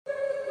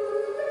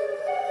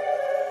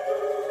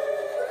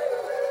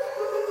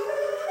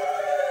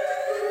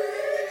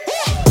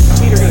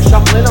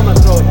dribble in, I'm going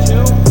to throw it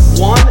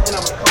 2, 1, and I'm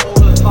going to come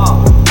over the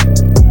top.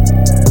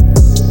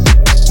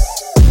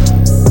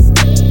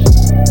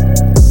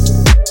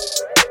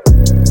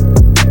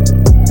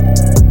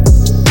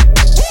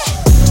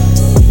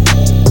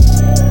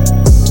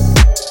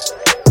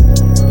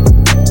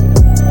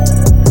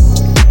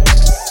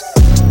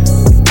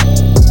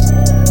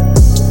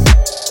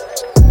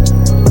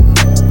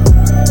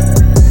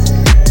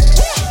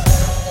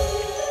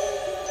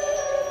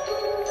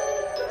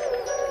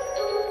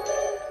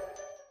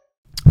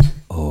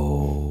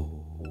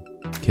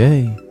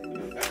 Okay.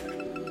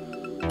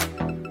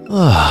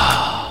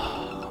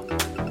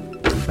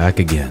 Back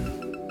again.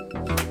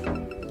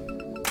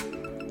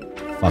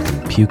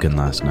 Fucking puking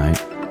last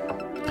night.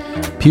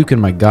 Puking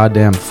my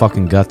goddamn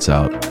fucking guts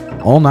out.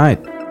 All night.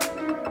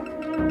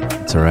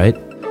 It's alright.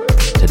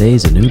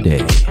 Today's a new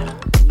day.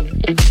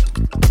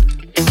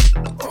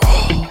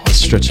 Let's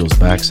stretch those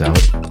backs out.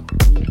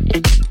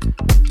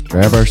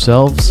 Grab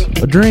ourselves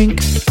a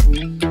drink.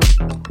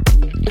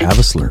 Have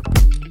a slurp.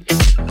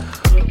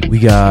 We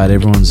got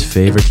everyone's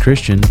favorite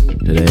Christian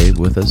today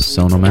with us,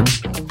 Sonoman,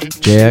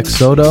 JX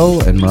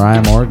Soto, and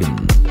Mariah Morgan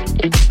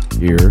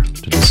here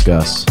to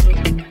discuss.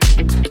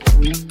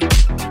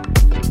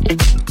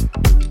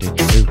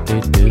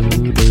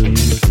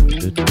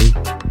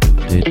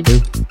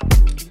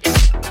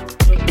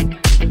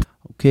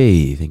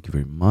 Okay, thank you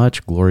very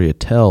much. Gloria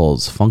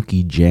Tells,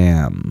 Funky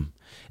Jam.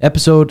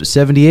 Episode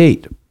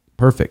 78.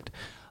 Perfect.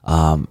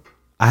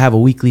 I have a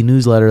weekly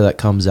newsletter that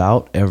comes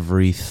out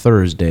every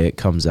Thursday. It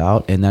comes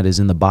out, and that is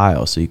in the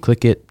bio. So you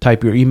click it,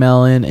 type your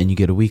email in, and you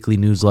get a weekly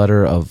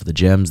newsletter of the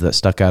gems that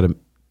stuck out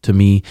to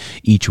me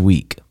each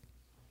week.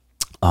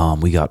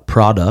 We got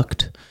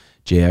Product,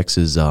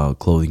 JX's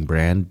clothing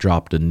brand,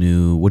 dropped a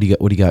new. What do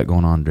you got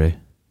going on, Dre?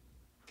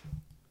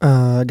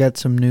 I got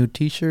some new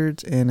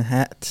T-shirts and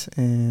hats,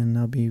 and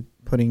I'll be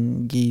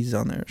putting geese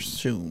on there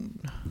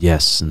soon.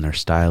 Yes, and they're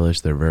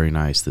stylish. They're very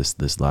nice,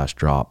 this last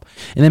drop.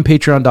 And then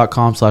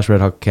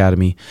patreon.com/RedHawk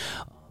Academy.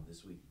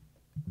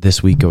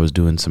 This week I was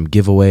doing some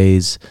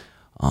giveaways,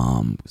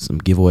 some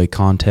giveaway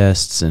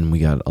contests, and we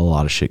got a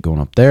lot of shit going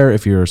up there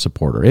if you're a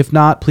supporter. If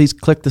not, please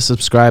click the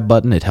subscribe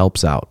button. It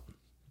helps out.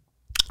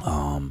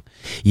 I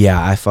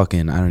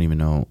don't even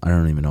know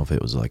if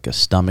it was like a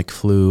stomach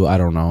flu. I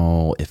don't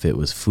know if it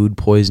was food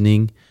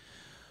poisoning,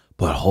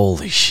 but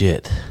holy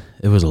shit.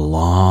 It was a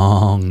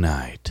long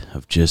night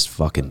of just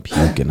fucking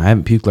puking. I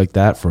haven't puked like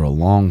that for a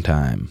long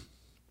time.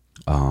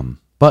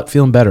 But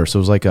feeling better. So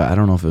it was like, I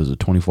don't know if it was a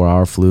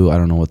 24-hour flu. I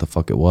don't know what the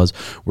fuck it was.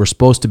 We're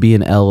supposed to be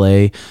in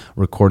LA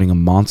recording a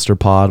Monster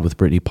pod with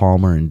Brittany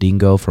Palmer and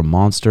Dingo from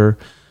Monster.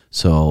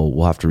 So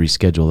we'll have to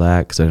reschedule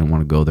that because I didn't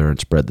want to go there and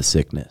spread the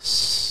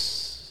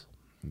sickness.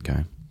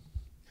 Okay.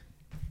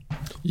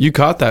 You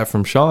caught that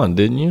from Sean,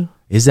 didn't you?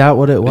 Is that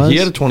what it was? He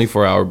had a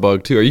 24-hour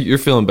bug too. You're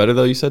feeling better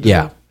though, you said?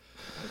 Yeah. Today?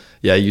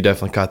 Yeah, you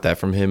definitely caught that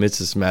from him. It's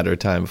just a matter of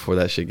time before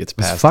that shit gets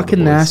passed. It's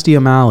fucking nasty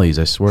O'Malley's,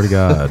 I swear to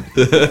God.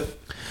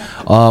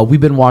 We've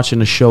been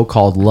watching a show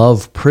called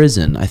Love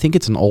Prison. I think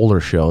it's an older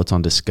show. It's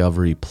on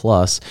Discovery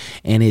Plus,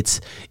 and it's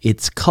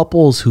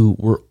couples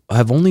who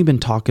have only been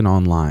talking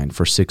online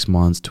for 6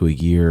 months to a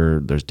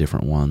year. There's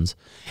different ones,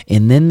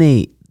 and then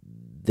they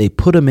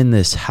put them in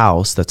this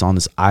house that's on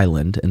this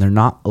island, and they're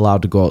not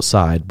allowed to go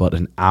outside but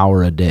an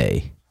hour a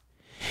day.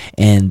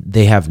 And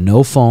they have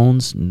no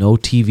phones, no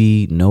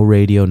TV, no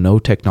radio, no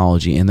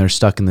technology, and they're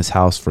stuck in this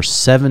house for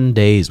 7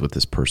 days with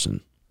this person.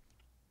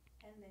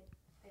 And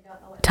they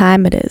don't know what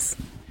time it is.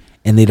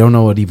 And they don't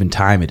know what even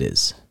time it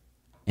is.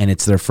 And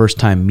it's their first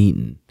time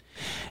meeting.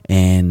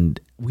 And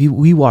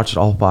we watched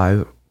all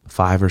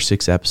five or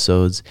six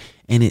episodes,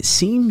 and it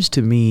seems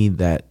to me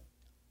that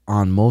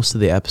on most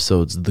of the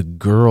episodes, the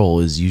girl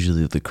is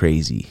usually the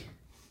crazy.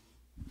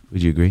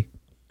 Would you agree?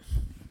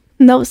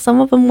 No,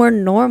 some of them were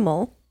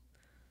normal.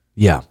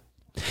 Yeah.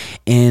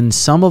 And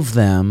some of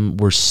them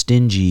were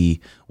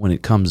stingy when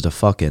it comes to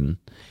fucking.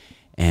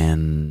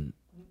 And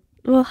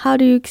well, how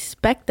do you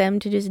expect them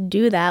to just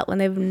do that when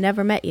they've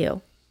never met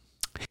you?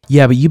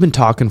 yeah, but you've been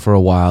talking for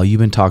a while.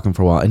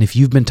 And if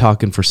you've been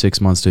talking for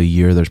 6 months to a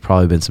year, there's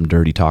probably been some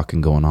dirty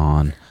talking going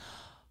on.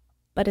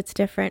 But it's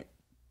different.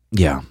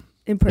 Yeah,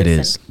 in person. It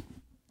is.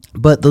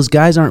 But those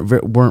guys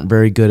weren't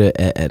very good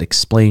at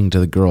explaining to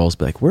the girls,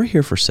 but like, we're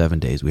here for 7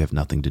 days. We have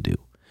nothing to do.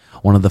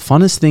 One of the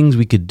funnest things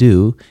we could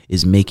do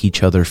is make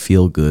each other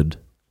feel good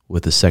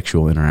with a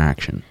sexual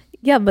interaction.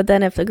 Yeah, but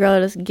then if the girl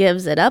just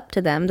gives it up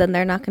to them, then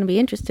they're not going to be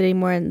interested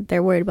anymore, and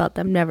they're worried about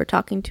them never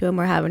talking to him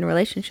or having a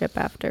relationship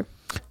after.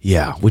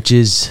 Yeah, which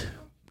is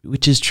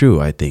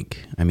true, I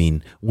think. I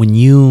mean, when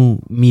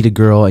you meet a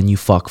girl and you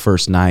fuck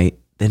first night,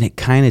 then it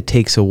kind of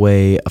takes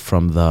away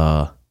from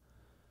the...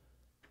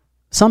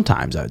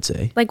 Sometimes, I would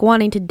say. Like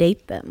wanting to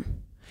date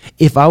them.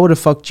 If I would have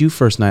fucked you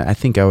first night, I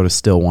think I would have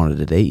still wanted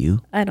to date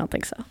you. I don't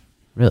think so.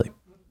 Really?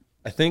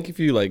 I think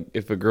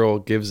if a girl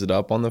gives it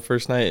up on the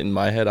first night, in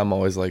my head, I'm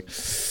always like,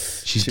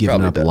 she's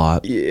giving up a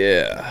lot.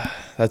 Yeah.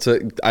 At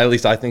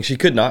least I think she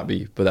could not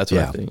be, but that's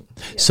what I think.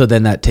 So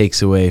then that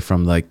takes away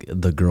from like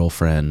the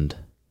girlfriend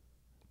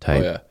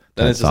type. Oh, yeah.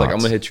 Then it's just like, I'm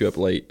thoughts. going to hit you up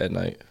late at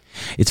night.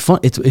 It's fun.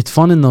 It's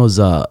fun in those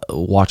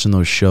watching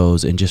those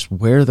shows and just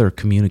where their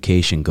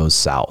communication goes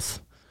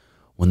south.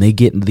 When they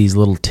get into these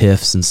little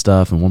tiffs and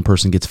stuff, and one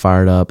person gets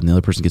fired up and the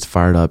other person gets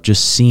fired up,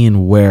 just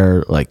seeing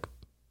where like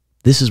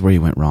this is where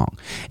you went wrong.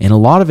 And a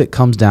lot of it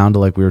comes down to,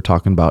 like we were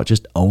talking about,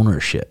 just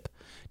ownership.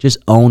 Just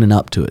owning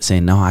up to it,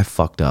 saying, no, I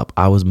fucked up.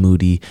 I was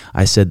moody.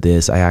 I said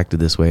this. I acted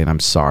this way, and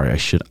I'm sorry.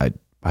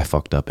 I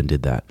fucked up and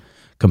did that.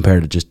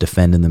 Compared to just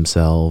defending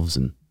themselves.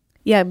 And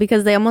Yeah,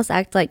 because they almost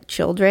act like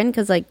children.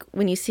 Because like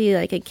when you see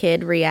like a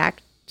kid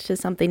react to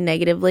something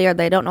negatively, or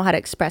they don't know how to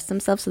express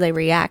themselves, so they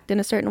react in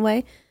a certain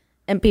way,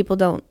 and people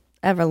don't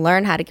ever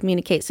learn how to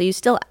communicate. So you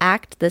still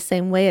act the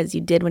same way as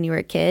you did when you were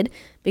a kid,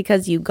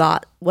 because you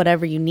got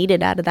whatever you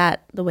needed out of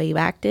that the way you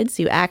acted.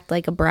 So you act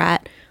like a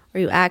brat, or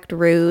you act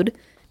rude,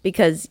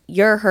 because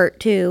you're hurt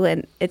too,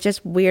 and it's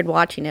just weird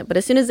watching it. But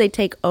as soon as they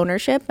take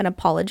ownership and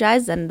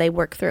apologize, then they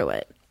work through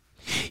it.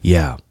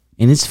 yeah,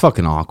 and it's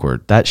fucking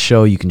awkward. That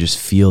show, you can just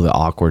feel the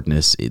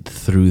awkwardness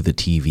through the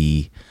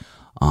TV.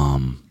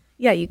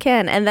 Yeah, you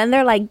can. And then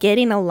they're like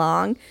getting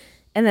along,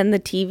 and then the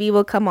TV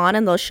will come on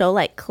and they'll show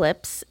like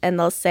clips, and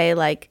they'll say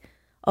like,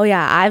 oh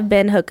yeah, I've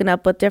been hooking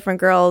up with different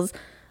girls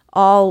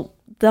all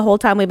the whole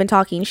time we've been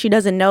talking. She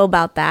doesn't know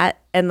about that.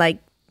 And like,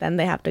 then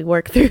they have to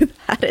work through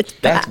that. It's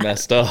That's bad.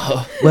 messed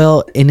up.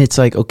 Well, and it's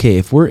like, okay,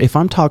 if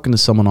I'm talking to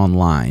someone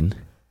online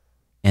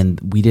and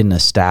we didn't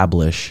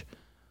establish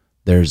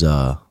there's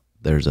a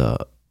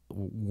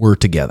we're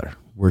together,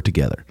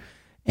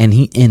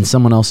 and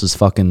someone else is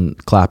fucking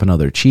clapping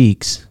other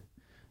cheeks,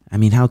 I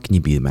mean, how can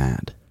you be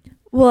mad?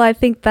 Well, I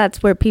think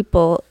that's where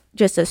people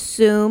just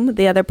assume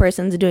the other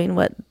person's doing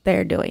what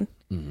they're doing.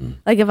 Mm-hmm.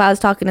 Like if I was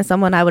talking to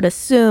someone, I would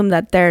assume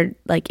that they're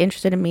like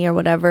interested in me or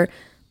whatever,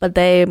 but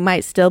they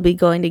might still be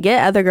going to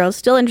get other girls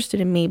still interested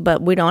in me,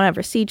 but we don't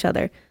ever see each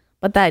other.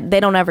 But that they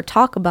don't ever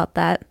talk about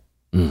that.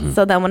 Mm-hmm.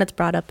 So then when it's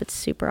brought up, it's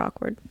super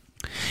awkward.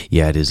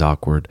 Yeah, it is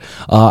awkward.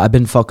 I've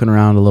been fucking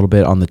around a little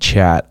bit on the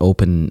chat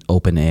open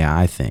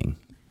AI thing,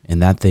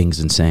 and that thing's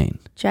insane.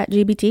 Chat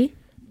GBT?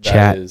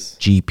 Chat is-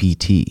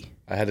 GPT.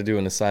 I had to do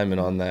an assignment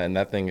on that, and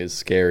that thing is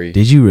scary.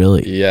 Did you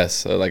really?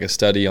 Yes, like a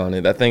study on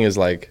it. That thing is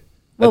like,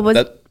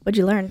 What'd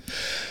you learn?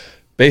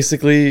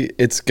 basically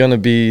it's gonna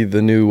be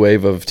the new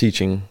wave of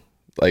teaching,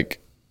 like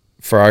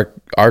for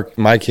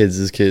my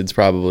kids' kids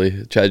probably.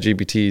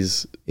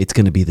 ChatGPT's, It's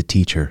going to be the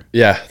teacher.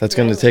 yeah, that's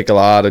gonna take a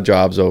lot of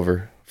jobs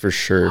over for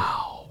sure.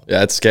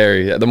 Yeah, it's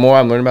scary. The more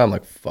I'm learning about it, I'm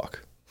like,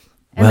 fuck.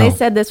 And they Well-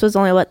 said this was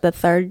only the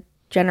third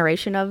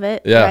generation of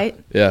it, Yeah, right?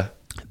 yeah.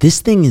 This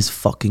thing is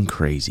fucking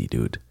crazy,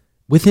 dude.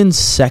 Within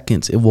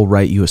seconds, it will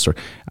write you a story.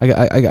 I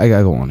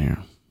gotta go on here.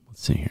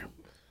 Let's see here.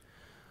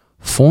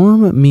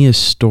 Form me a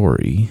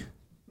story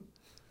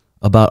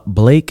about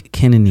Blake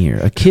Cannonier,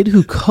 a kid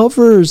who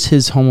covers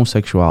his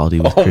homosexuality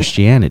with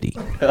Christianity.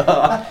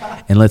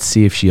 And let's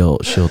see if she'll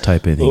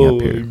type anything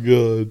up here.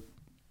 God.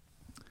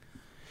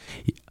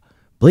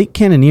 Blake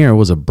Cannonier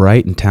was a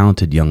bright and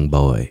talented young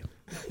boy.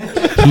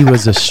 He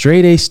was a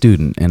straight A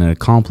student and an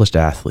accomplished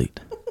athlete.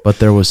 But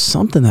there was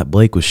something that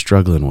Blake was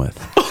struggling with.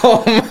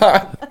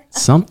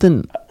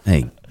 Something,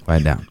 hey,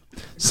 quiet down.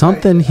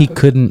 Something he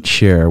couldn't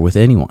share with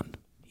anyone.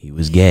 He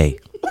was gay.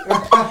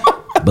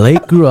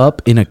 Blake grew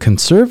up in a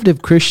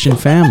conservative Christian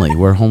family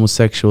where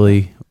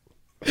homosexuality...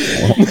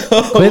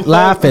 Quit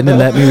laughing and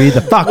let me read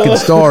the fucking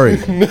story.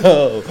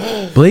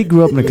 Blake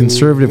grew up in a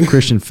conservative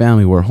Christian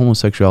family where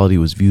homosexuality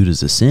was viewed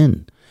as a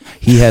sin.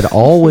 He had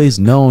always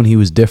known he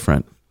was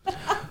different,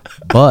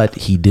 but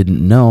he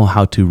didn't know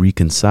how to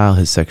reconcile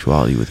his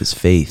sexuality with his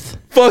faith.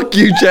 Fuck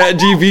you,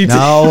 ChatGPT.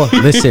 No,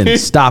 listen,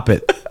 stop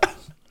it.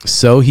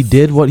 So he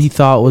did what he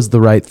thought was the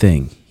right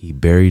thing. He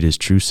buried his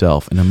true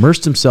self and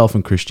immersed himself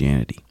in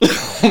Christianity.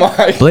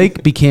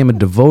 Blake became a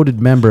devoted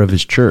member of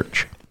his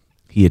church.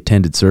 He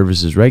attended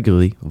services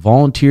regularly,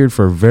 volunteered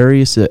for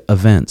various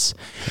events,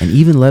 and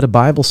even led a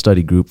Bible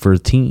study group for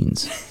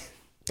teens.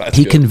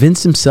 He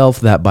convinced himself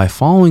that by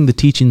following the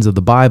teachings of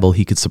the Bible,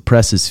 he could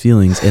suppress his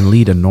feelings and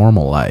lead a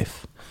normal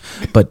life.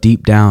 But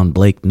deep down,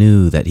 Blake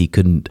knew that he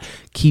couldn't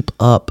keep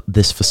up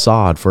this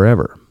facade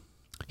forever.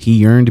 He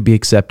yearned to be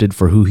accepted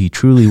for who he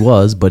truly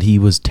was, but he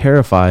was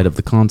terrified of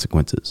the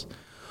consequences.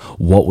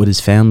 What would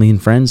his family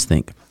and friends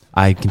think?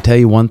 I can tell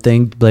you one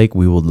thing, Blake,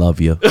 we will love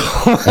you.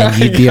 And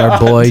you'd be our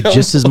boy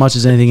just as much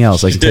as anything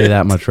else. I can tell you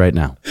that much right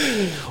now.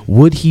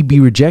 Would he be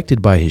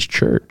rejected by his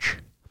church?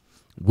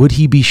 Would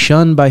he be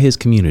shunned by his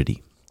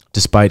community?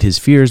 Despite his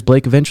fears,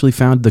 Blake eventually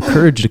found the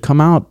courage to come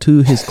out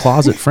to his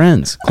closet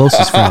friends,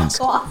 closest friends.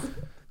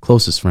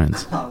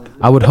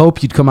 I would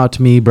hope you'd come out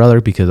to me,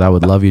 brother, because I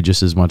would love you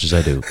just as much as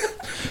I do.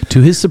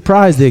 To his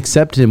surprise, they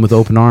accepted him with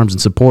open arms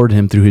and supported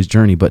him through his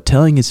journey, but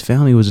telling his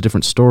family was a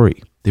different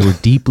story. They were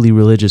deeply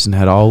religious and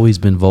had always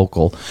been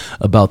vocal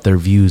about their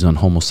views on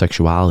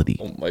homosexuality.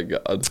 Oh my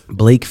God.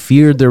 Blake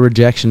feared their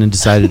rejection and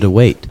decided to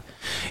wait.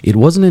 It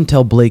wasn't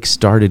until Blake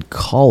started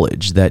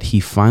college that he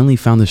finally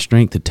found the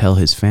strength to tell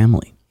his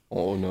family.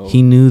 Oh no.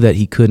 He knew that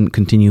he couldn't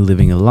continue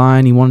living a lie,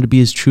 and he wanted to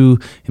be as true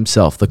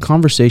himself. The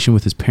conversation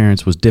with his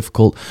parents was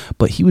difficult,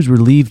 but he was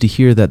relieved to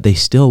hear that they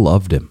still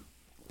loved him.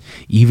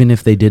 even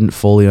if they didn't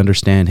fully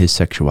understand his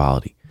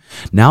sexuality.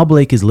 Now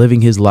Blake is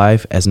living his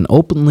life as an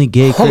openly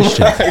gay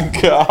Christian. Oh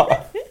my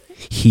God.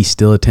 He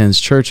still attends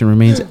church and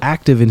remains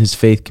active in his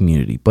faith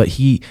community, but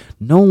he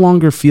no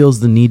longer feels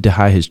the need to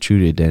hide his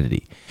true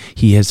identity.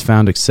 He has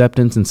found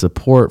acceptance and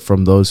support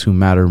from those who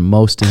matter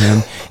most to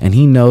him, and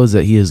he knows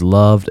that he is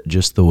loved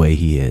just the way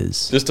he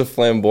is. Just a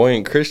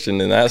flamboyant Christian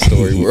in that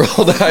story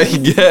world, I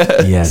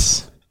guess.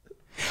 Yes.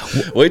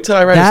 Wait till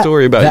I write a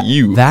story about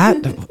you.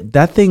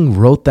 That thing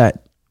wrote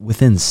that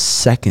within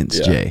seconds,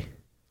 Yeah. Jay.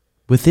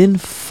 Within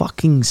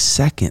fucking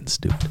seconds,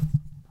 dude.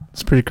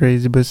 It's pretty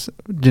crazy, but it's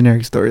a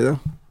generic story though.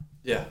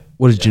 Yeah.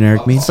 What does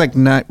generic mean? It's like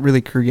not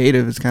really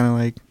creative. It's kind of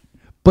like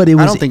But it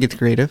was. I don't think it's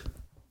creative.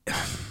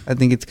 I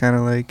think it's kind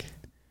of like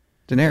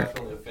generic.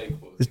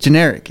 It's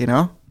generic, you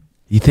know.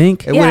 You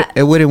think? It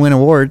wouldn't win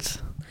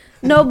awards.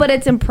 No, but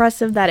it's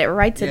impressive that it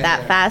writes it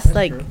that fast.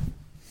 Like,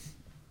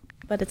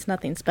 but it's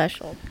nothing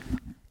special.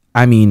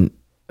 I mean,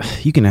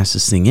 you can ask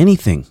this thing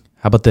anything.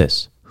 How about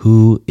this?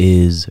 Who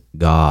is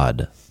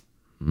God?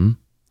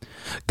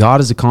 God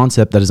is a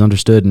concept that is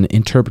understood and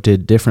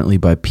interpreted differently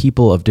by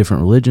people of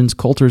different religions,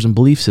 cultures, and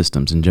belief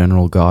systems. In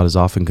general, God is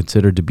often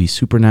considered to be a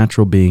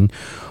supernatural being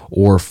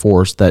or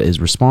force that is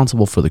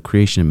responsible for the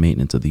creation and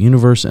maintenance of the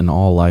universe and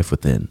all life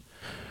within.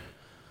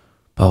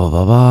 Blah,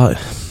 blah, blah,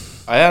 blah.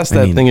 I asked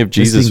that thing if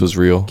Jesus was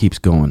real. Keeps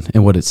going.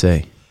 And what did it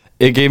say?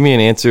 It gave me an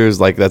answer. Is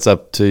like, that's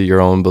up to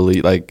your own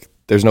belief. Like,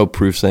 there's no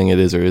proof saying it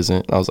is or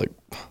isn't. And I was like,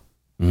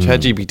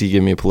 ChatGPT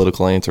gave me a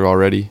political answer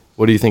already.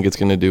 What do you think it's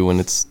going to do when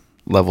it's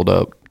leveled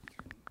up?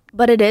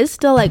 But it is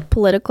still like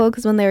political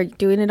because when they were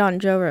doing it on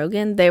Joe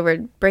Rogan, they were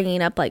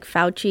bringing up like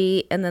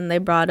Fauci and then they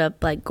brought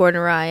up like Gordon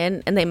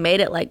Ryan and they made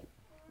it like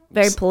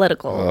very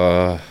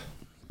political.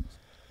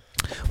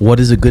 What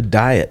is a good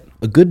diet?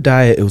 A good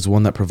diet is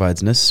one that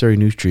provides necessary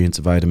nutrients,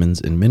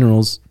 vitamins, and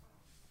minerals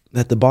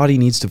that the body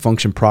needs to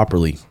function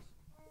properly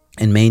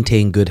and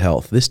maintain good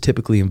health. This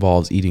typically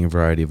involves eating a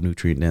variety of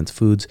nutrient-dense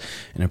foods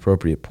in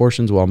appropriate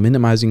portions while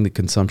minimizing the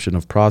consumption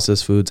of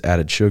processed foods,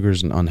 added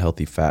sugars, and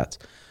unhealthy fats.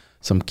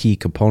 Some key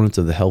components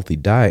of the healthy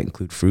diet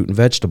include fruit and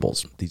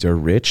vegetables. These are a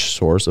rich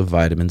source of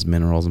vitamins,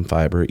 minerals, and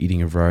fiber.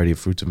 Eating a variety of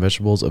fruits and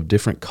vegetables of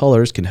different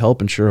colors can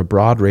help ensure a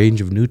broad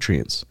range of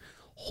nutrients.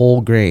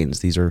 Whole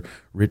grains. These are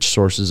rich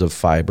sources of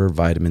fiber,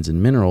 vitamins,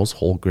 and minerals.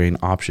 Whole grain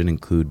options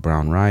include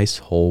brown rice,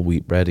 whole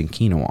wheat bread, and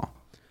quinoa.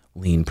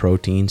 Lean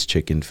proteins,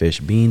 chicken, fish,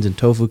 beans, and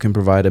tofu can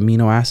provide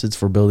amino acids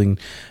for building and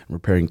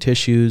repairing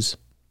tissues.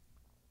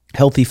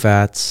 Healthy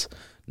fats,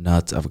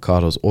 nuts,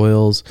 avocados,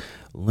 oils,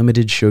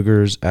 limited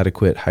sugars,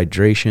 adequate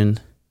hydration.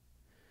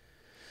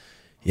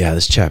 Yeah,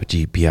 this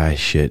ChatGPT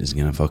shit is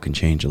gonna fucking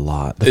change a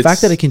lot. The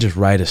fact that it can just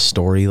write a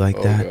story like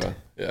that. God.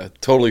 Yeah,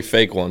 totally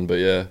fake one, but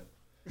yeah.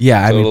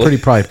 Yeah, I mean, Totally.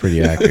 probably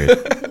pretty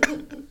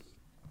accurate.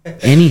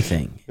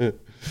 Anything.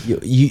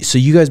 So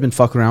you guys been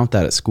fucking around with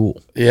that at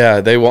school? Yeah,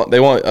 they want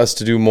us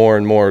to do more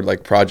and more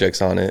like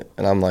projects on it,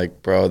 and I'm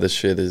like, bro, this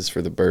shit is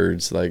for the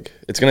birds. Like,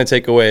 it's gonna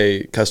take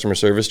away customer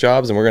service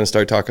jobs, and we're gonna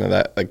start talking to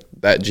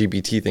that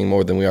GPT thing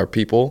more than we are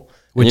people.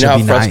 Which and you know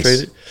would how be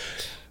frustrated?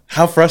 nice.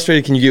 How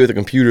frustrated can you get with a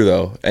computer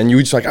though? And you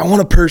just like, I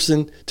want a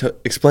person to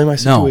explain my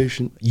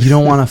situation. No, you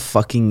don't want a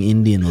fucking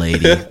Indian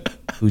lady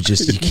who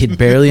just you can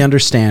barely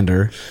understand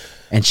her,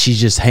 and she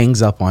just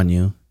hangs up on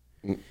you.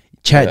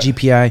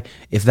 ChatGPT,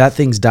 if that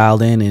thing's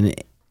dialed in,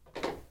 and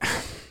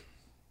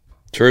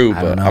True,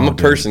 I but don't know, I'm a dude.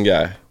 person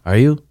guy. are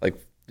you? Like,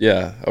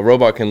 yeah, a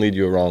robot can lead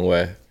you a wrong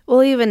way.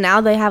 Well, even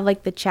now they have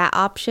like the chat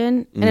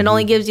option and it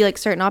only gives you like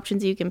certain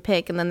options you can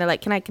pick. And then they're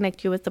like, can I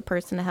connect you with the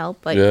person to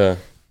help? Like, Yeah.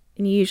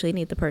 and you usually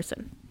need the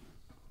person.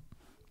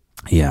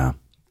 Yeah.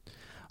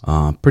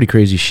 Pretty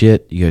crazy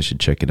shit. You guys should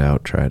check it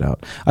out. Try it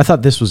out. I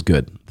thought this was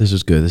good. This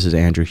is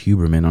Andrew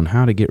Huberman on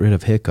how to get rid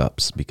of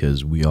hiccups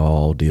because we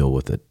all deal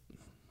with it.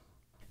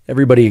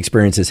 Everybody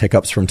experiences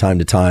hiccups from time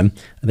to time.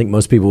 I think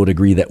most people would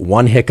agree that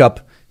one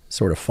hiccup is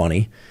sort of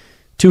funny.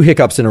 2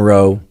 hiccups in a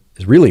row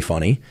is really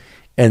funny.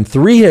 And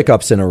 3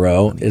 hiccups in a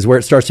row is where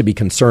it starts to be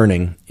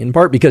concerning, in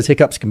part because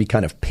hiccups can be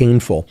kind of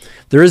painful.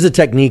 There is a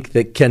technique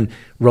that can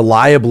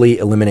reliably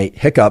eliminate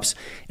hiccups,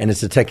 and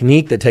it's a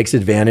technique that takes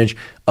advantage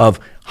of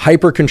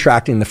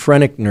hypercontracting the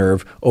phrenic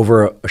nerve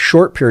over a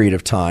short period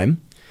of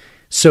time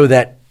so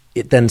that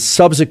it then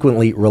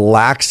subsequently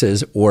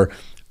relaxes or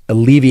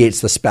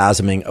alleviates the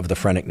spasming of the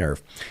phrenic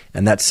nerve.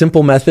 And that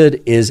simple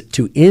method is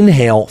to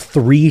inhale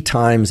 3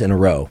 times in a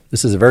row.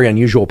 This is a very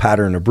unusual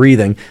pattern of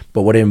breathing,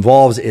 but what it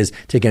involves is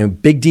taking a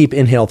big deep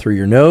inhale through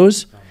your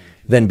nose.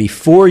 Then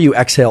before you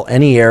exhale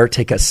any air,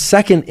 take a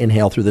second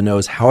inhale through the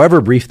nose, however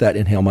brief that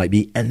inhale might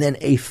be, and then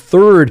a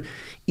third,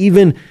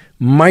 even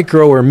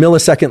micro or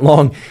millisecond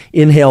long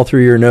inhale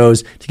through your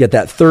nose to get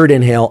that third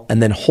inhale,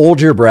 and then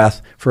hold your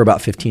breath for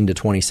about 15 to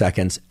 20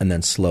 seconds and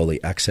then slowly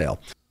exhale.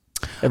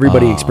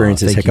 Everybody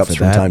experiences Thank you hiccups for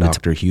from that, time to time.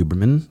 Dr.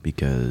 Huberman,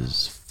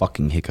 because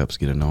fucking hiccups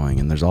get annoying,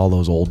 and there's all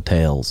those old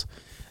tales.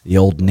 the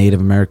old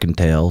Native American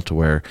tale to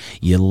where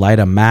you light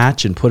a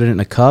match and put it in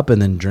a cup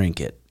and then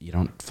drink it. You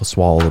don't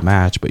swallow the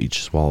match, but you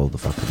just swallow the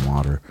fucking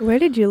water. Where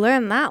did you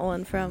learn that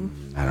one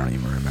from? I don't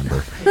even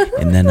remember.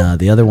 And then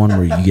the other one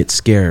where you get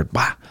scared,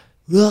 bah,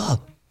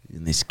 ugh,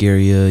 and they scare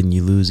you and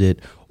you lose it.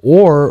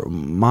 Or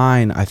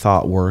mine, I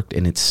thought worked,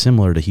 and it's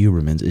similar to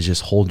Huberman's, is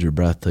just hold your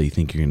breath till you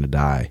think you're going to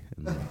die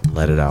and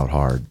let it out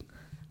hard.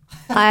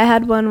 I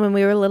had one when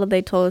we were little.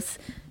 They told us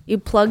you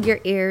plug your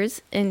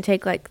ears and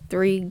take like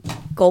 3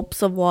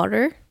 gulps of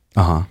water.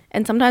 Uh-huh.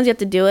 And sometimes you have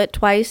to do it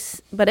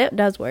twice, but it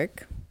does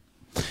work.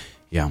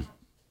 Yeah.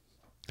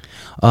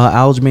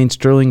 Aljamain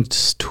Sterling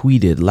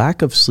tweeted,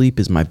 lack of sleep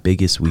is my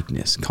biggest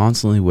weakness.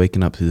 Constantly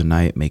waking up through the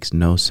night makes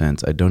no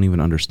sense. I don't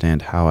even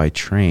understand how I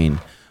train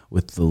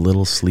with the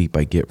little sleep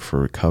I get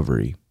for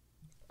recovery.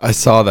 I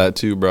saw that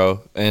too,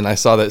 bro. And I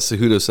saw that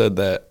Cejudo said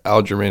that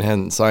Aljamain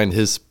hadn't signed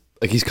his,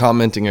 like he's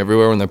commenting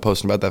everywhere when they're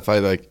posting about that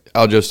fight, like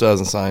Aljo still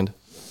hasn't signed.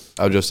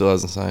 Aljo still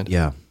hasn't signed.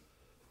 Yeah.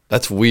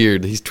 That's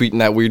weird. He's tweeting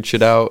that weird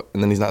shit out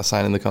and then he's not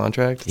signing the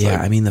contract. It's Yeah,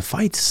 like, I mean, the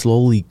fight's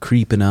slowly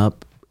creeping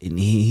up. And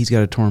he's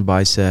got a torn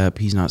bicep.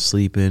 He's not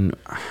sleeping.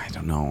 I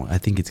don't know. I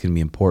think it's going to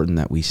be important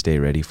that we stay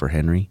ready for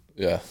Henry.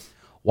 yeah.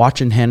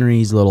 Watching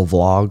Henry's little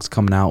vlogs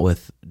coming out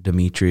with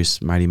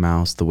Demetrius Mighty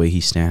Mouse, the way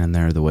he's standing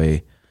there, the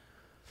way,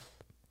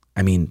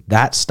 I mean,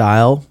 that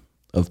style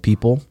of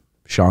people,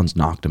 Sean's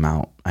knocked him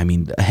out. I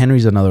mean,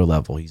 Henry's another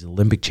level. He's an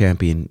Olympic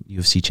champion,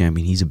 UFC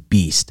champion. He's a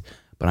beast.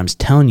 But I'm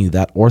telling you,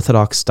 that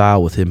orthodox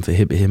style with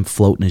him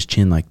floating his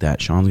chin like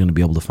that, Sean's going to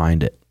be able to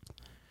find it.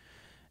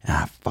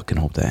 I fucking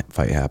hope that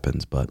fight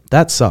happens, but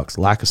that sucks.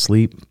 Lack of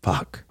sleep,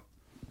 fuck.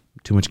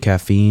 Too much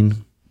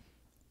caffeine.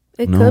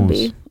 It Who could knows?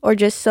 be. Or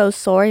just so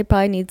sore. He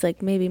probably needs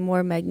like maybe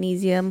more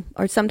magnesium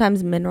or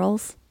sometimes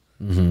minerals.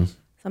 Mm-hmm.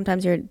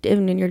 Sometimes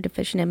even when you're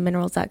deficient in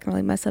minerals, that can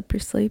really mess up your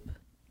sleep.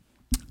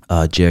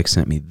 JX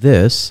sent me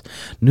this.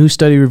 New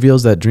study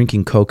reveals that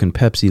drinking Coke and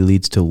Pepsi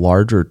leads to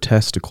larger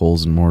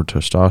testicles and more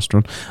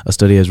testosterone. A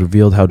study has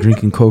revealed how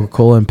drinking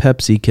Coca-Cola and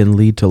Pepsi can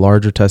lead to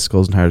larger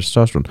testicles and higher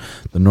testosterone.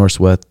 The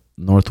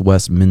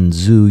Northwest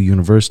Minzu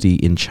University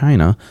in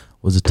China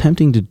was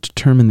attempting to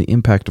determine the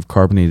impact of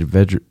carbonated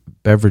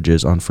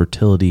beverages on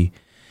fertility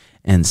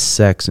and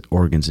sex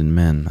organs in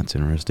men. That's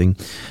interesting.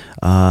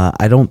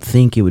 I don't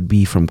think it would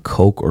be from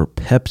Coke or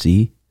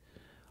Pepsi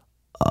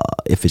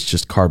if it's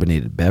just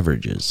carbonated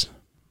beverages.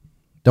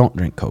 Don't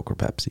drink Coke or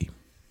Pepsi,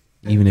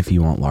 even if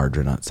you want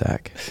larger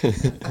nutsack.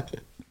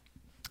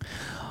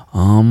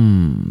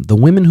 The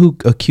women who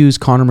accused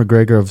Conor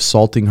McGregor of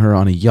assaulting her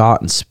on a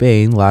yacht in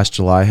Spain last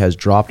July has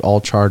dropped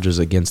all charges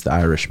against the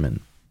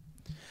Irishman.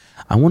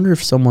 I wonder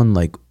if someone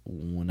like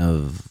one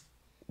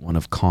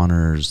of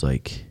Conor's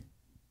like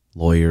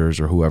lawyers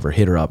or whoever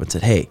hit her up and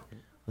said, "Hey,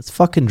 let's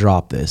fucking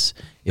drop this.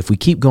 If we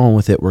keep going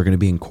with it, we're going to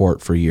be in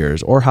court for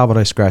years. Or how about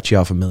I scratch you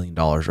off $1 million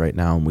right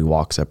now and we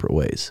walk separate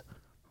ways?"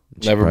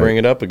 Never bring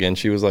it up again.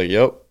 She was like,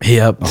 "Yep."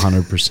 Yep,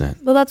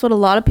 100%. Well, that's what a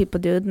lot of people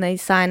do. And they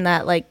sign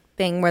that like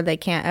thing where they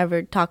can't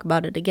ever talk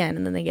about it again,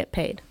 and then they get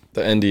paid.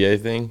 The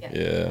NDA thing?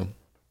 Yeah.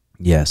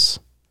 Yes.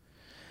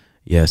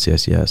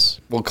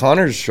 Well,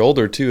 Connor's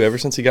shoulder, too, ever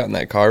since he got in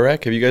that car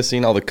wreck, have you guys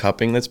seen all the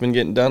cupping that's been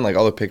getting done? Like,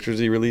 all the pictures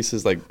he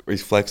releases, like, where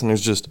he's flexing,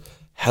 there's just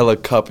hella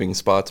cupping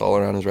spots all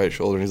around his right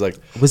shoulder. And he's like...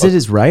 Was it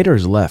his right or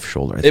his left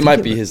shoulder? It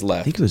might be his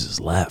left. I think it was his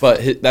left.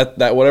 But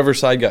that whatever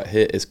side got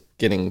hit is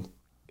getting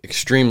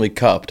extremely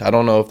cupped. I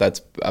don't know if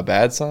that's a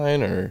bad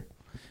sign or...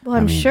 Well,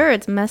 I'm sure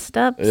it's messed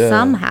up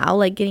somehow,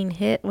 like getting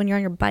hit when you're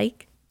on your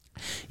bike.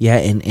 Yeah,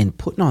 and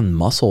putting on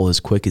muscle as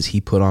quick as he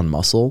put on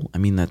muscle, I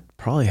mean, that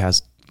probably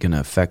going to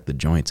affect the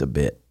joints a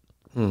bit.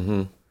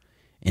 Mm-hmm.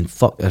 And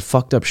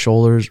fucked up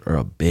shoulders are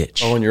a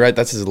bitch. Oh, and you're right.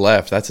 That's his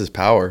left. That's his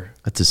power.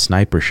 That's a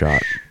sniper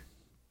shot.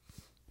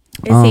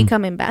 Is he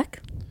coming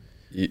back?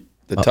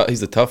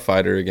 He's a tough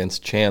fighter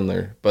against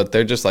Chandler, but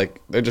they're just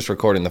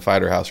recording the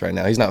Fighter House right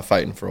now. He's not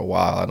fighting for a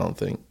while, I don't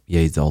think.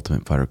 Yeah, he's the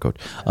ultimate fighter coach.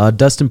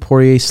 Dustin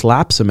Poirier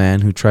slaps a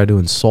man who tried to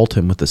insult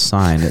him with a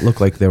sign. It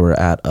looked like they were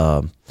at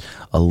a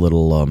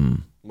little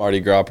Mardi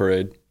Gras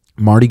parade.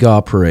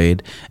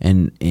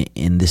 And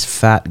this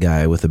fat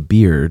guy with a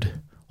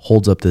beard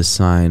holds up this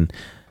sign.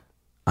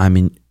 I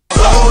mean,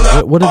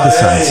 what did the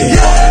sign say?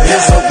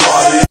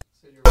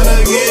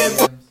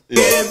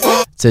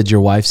 It said,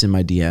 "Your wife's in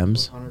my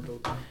DMs."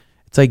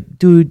 It's like,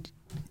 dude,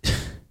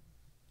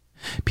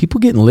 people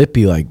getting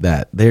lippy like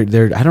that.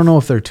 They're. I don't know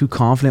if they're too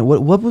confident.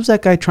 What was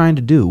that guy trying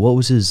to do? What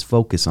was his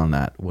focus on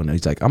that? When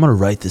he's like, "I'm gonna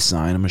write this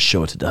sign. I'm gonna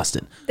show it to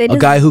Dustin." A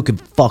guy who can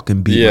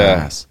fucking beat my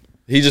ass.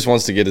 He just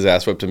wants to get his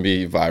ass whipped and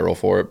be viral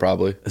for it,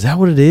 probably. Is that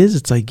what it is?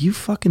 It's like, you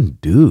fucking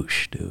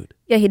douche, dude.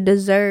 Yeah, he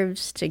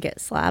deserves to get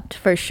slapped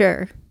for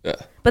sure. Yeah.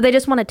 But they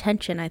just want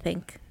attention, I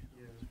think.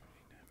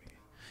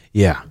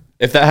 Yeah.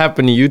 If that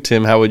happened to you,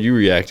 Tim, how would you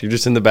react? You're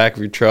just in the back of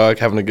your truck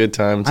having a good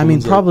time. I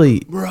mean, probably.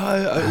 Like,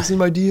 Mariah, it's in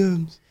my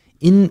DMs.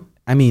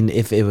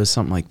 If it was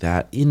something like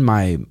that, in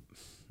my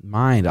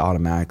mind,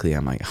 automatically,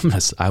 I'm like,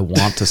 I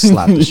want to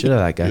slap the shit out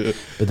of that guy. Yeah.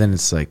 But then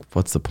it's like,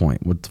 what's the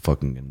point? What the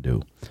fuck am I gonna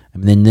do? I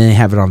mean, then they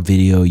have it on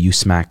video, you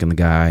smacking the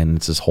guy, and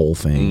it's this whole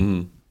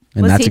thing. Mm-hmm.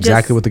 And Was that's he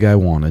exactly just- what the guy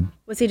wanted.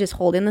 Was he just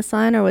holding the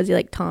sign, or was he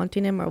like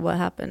taunting him, or what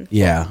happened?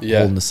 Yeah, Yeah.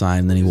 holding the sign.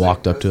 And then he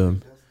walked up to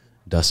him.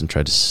 Dustin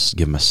tried to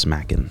give him a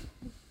smacking.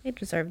 He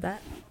deserved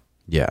that.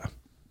 Yeah.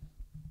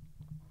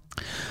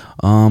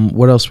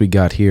 What else we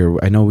got here?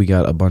 I know we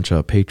got a bunch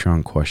of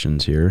Patreon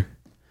questions here.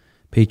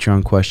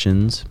 Patreon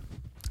questions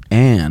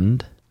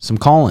and some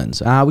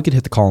call-ins. We could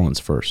hit the call-ins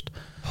first.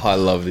 Oh, I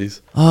love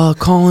these.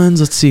 Call-ins.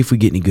 Let's see if we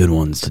get any good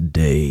ones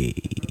today.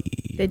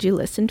 Did you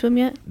listen to him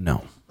yet?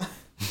 No.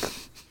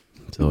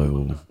 So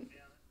Matt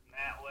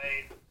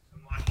Wade.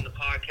 I'm watching the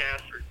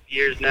podcast for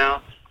years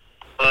now.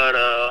 But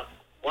I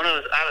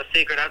have a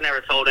secret I've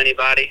never told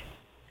anybody.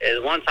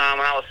 Is one time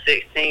when I was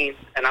 16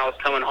 and I was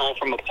coming home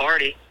from a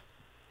party.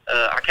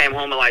 I came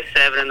home at like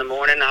 7 in the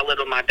morning. I lived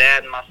with my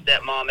dad and my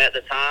stepmom at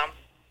the time.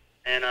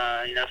 And,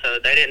 so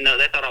they didn't know.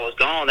 They thought I was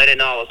gone. They didn't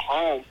know I was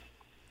home.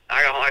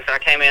 I got home. Like I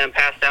said, I came in and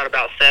passed out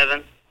about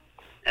 7.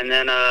 And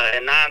then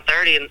at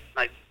 9:30,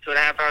 like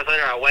 2.5 hours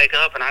later, I wake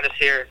up and I just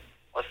hear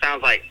what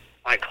sounds like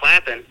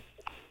clapping.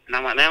 And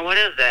I'm like, man, what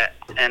is that?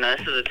 And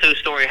this is a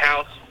 2-story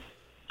house.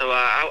 So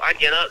I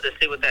get up to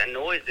see what that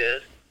noise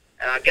is.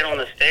 And I get on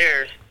the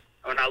stairs.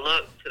 And when I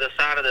look to the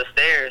side of the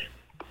stairs,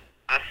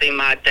 I see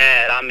my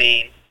dad. I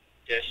mean,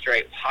 just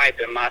straight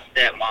piping my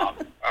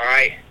stepmom. All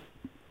right?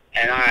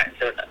 And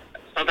so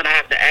something I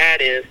have to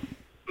add is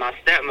my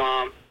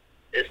stepmom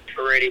is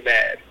pretty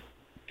bad.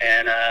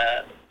 And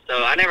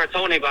so I never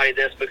told anybody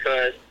this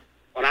because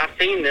when I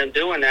seen them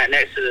doing that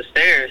next to the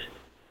stairs,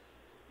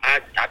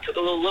 I took a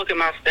little look at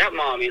my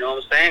stepmom, you know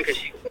what I'm saying? Because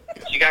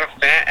she got a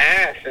fat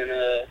ass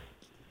and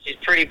she's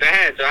pretty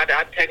bad. So I'd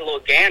take a little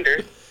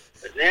gander.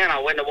 But then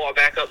I went to walk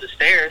back up the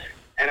stairs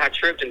and I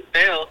tripped and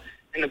fell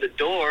into the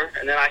door.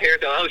 And then I hear her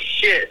go, oh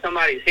shit,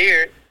 somebody's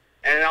here.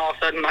 And then all of a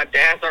sudden my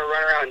dad started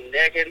running around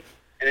naked.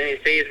 And then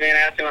he sees me and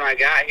asked me when I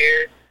got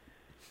here.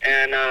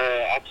 And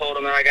I told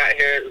him that I got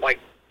here at like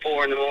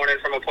 4 in the morning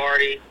from a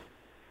party.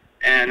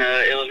 And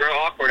it was real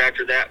awkward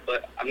after that.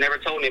 But I've never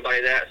told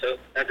anybody that, so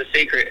that's a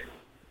secret.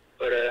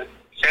 But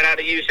shout out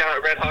to you. Shout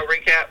out Red Hot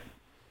Recap.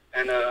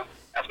 And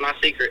that's my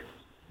secret.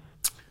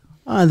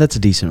 That's a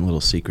decent little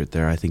secret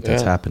there. I think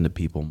that's happened to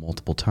people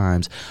multiple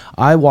times.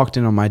 I walked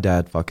in on my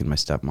dad fucking my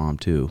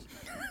stepmom, too.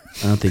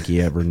 I don't think he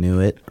ever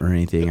knew it or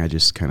anything. I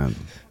just kind of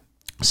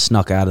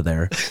snuck out of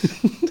there.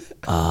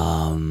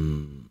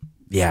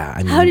 Yeah,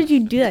 I mean, How did you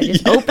do that?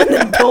 Just open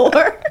the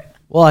door?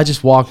 well, I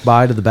just walked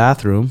by to the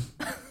bathroom,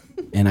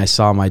 and I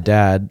saw my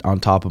dad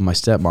on top of my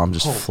stepmom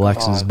just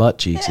flexing his butt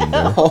cheeks in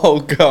there. Oh,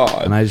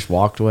 God. And I just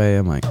walked away.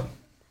 I'm like,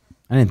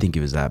 I didn't think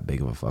it was that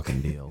big of a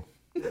fucking deal.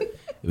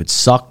 It would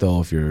suck,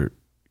 though, if you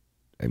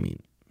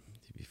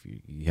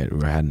had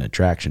an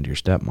attraction to your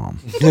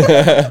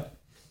stepmom.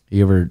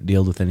 You ever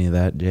dealt with any of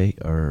that, Jay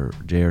or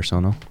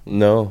Sono?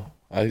 No.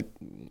 That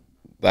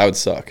would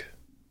suck.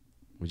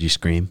 Would you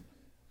scream?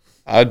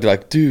 I'd be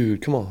like,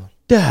 dude, come on.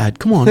 Dad,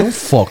 come on, don't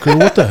fuck her.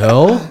 What the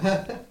hell?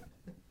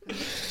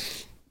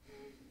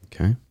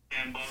 Okay.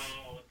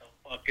 What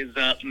the fuck is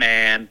up,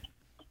 man?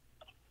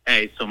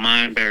 Hey, so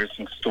my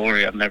embarrassing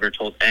story I've never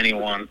told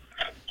anyone.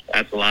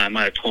 That's a lie. I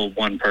might have told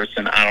one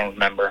person. I don't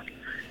remember.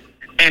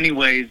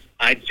 Anyways,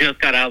 I just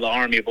got out of the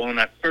Army, but when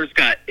I first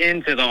got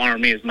into the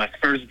Army, it was my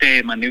first day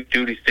at my new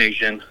duty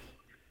station.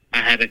 I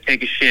had to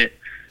take a shit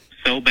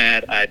so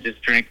bad. I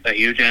just drank a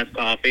huge-ass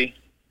coffee.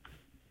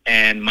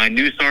 And my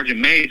new sergeant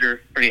major,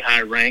 pretty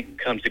high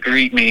rank, comes to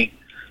greet me.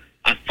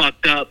 I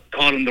fucked up,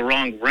 called him the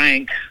wrong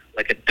rank,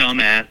 like a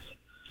dumbass.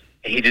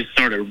 And he just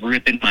started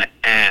ripping my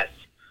ass.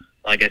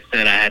 Like I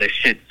said, I had a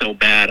shit so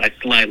bad, I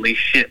slightly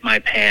shit my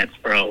pants,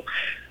 bro.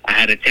 I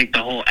had to take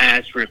the whole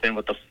ass ripping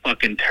with the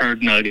fucking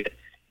turd nugget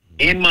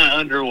in my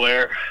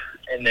underwear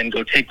and then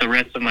go take the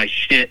rest of my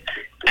shit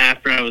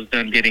after I was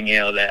done getting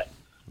yelled at.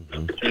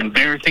 It's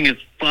embarrassing as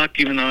fuck,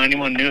 even though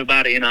anyone knew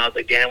about it. I was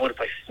like, damn, what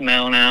if I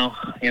smell now?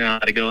 I had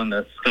to go in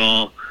the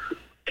stall,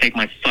 take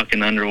my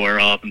fucking underwear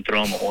off and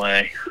throw them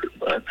away.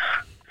 But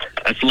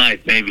that's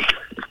life, baby.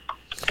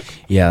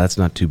 Yeah, that's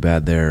not too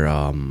bad there.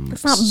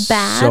 It's not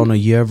bad. Sono,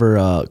 you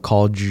ever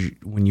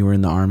when you were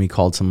in the Army,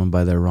 called someone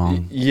by their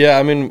wrong? Yeah,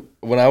 I mean,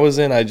 when I was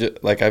in,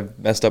 I've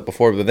messed up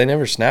before, but they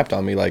never snapped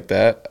on me like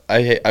that.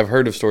 I've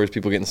heard of stories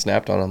people getting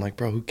snapped on. I'm like,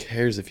 bro, who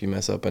cares if you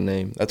mess up a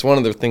name? That's one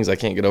of the things I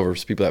can't get over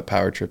is people that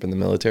power trip in the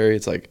military.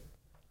 It's like,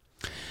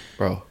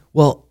 bro.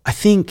 Well,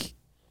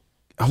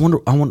 I wonder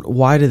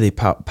why do they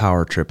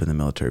power trip in the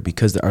military?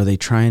 Because are they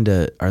trying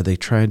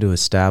to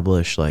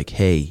establish like,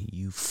 hey,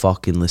 you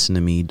fucking listen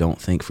to me, don't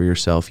think for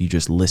yourself, you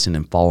just listen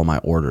and follow my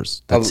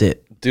orders. That's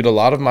it. Dude, a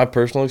lot of my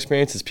personal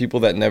experience is people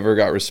that never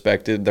got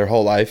respected their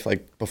whole life,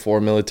 like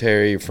before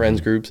military, friends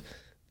groups.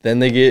 Then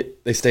they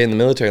stay in the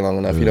military long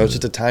enough. It's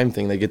just a time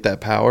thing. They get that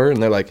power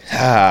and they're like,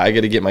 I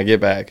got to get my get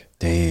back.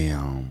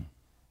 Damn.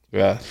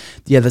 Yeah.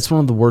 Yeah, that's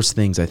one of the worst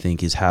things I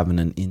think is having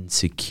an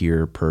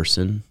insecure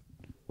person,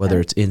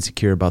 whether it's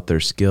insecure about their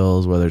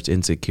skills, whether it's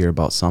insecure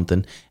about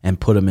something, and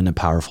put them in a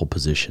powerful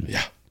position.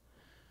 Yeah.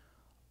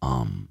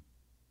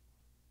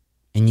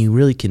 And you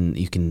really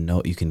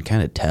can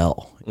kind of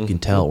tell. You can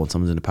tell when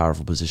someone's in a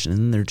powerful position,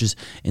 and they're just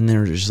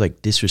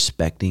like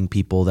disrespecting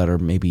people that are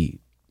maybe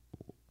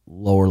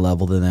lower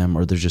level than them,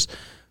 or they're just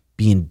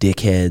being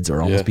dickheads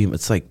or almost being.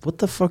 It's like, what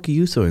the fuck are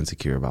you so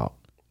insecure about?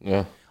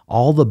 Yeah.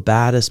 All the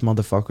baddest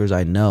motherfuckers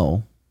I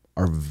know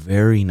are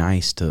very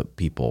nice to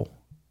people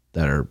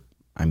that are,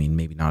 I mean,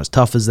 maybe not as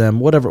tough as them,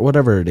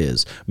 whatever it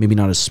is, maybe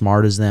not as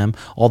smart as them.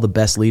 All the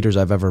best leaders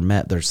I've ever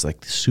met, there's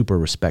like super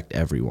respect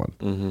everyone.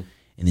 And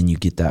then you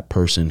get that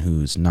person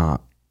who's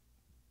not,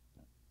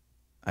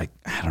 I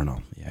don't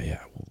know. Yeah.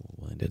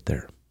 We'll end it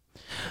there.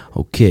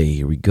 Okay,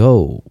 here we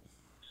go.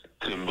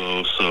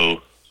 Timbo,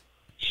 so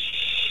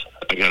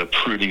I got a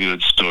pretty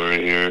good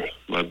story here.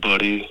 My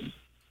buddy,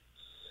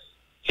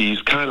 he's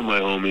kind of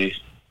my homie.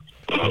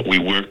 We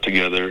work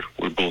together.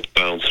 We're both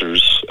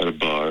bouncers at a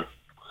bar.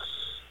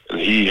 And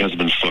he has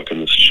been fucking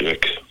this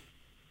chick.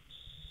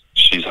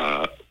 She's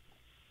hot.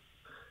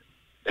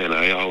 And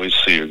I always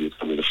see her give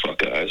me the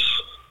fuck eyes.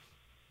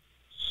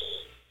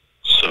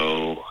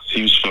 So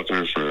he was fucking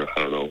her for,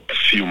 I don't know, a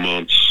few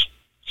months.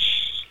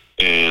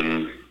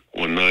 And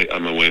one night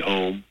on my way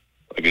home,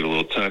 I get a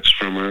little text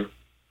from her.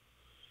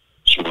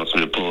 She wants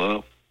me to pull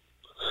up.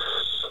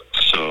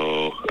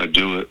 So I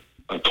do it.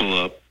 I pull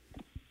up.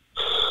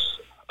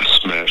 I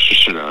smash the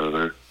shit out of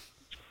her.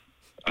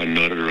 I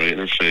nutted right in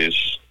her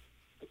face.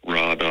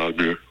 Raw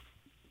dogged her.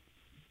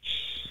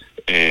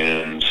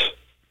 And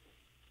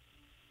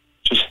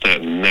just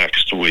that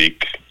next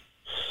week,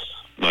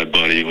 my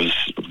buddy was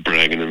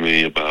bragging to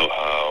me about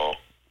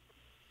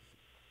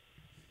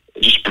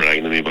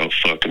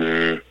fucking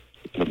her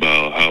and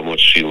about how much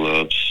she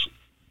loves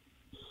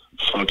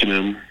fucking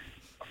him.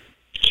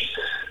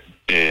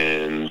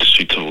 And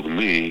she told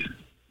me,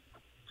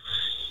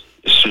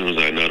 as soon as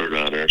I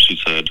nutted on her, she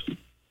said,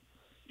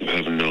 "You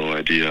have no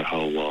idea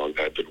how long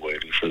I've been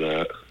waiting for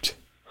that."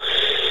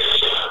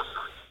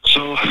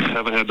 So I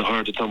haven't had the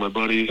heart to tell my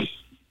buddy,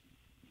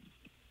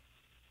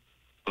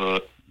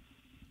 but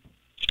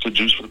it's good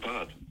juice for the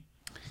pod.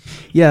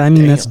 Yeah, I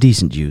mean, that's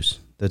decent juice.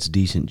 That's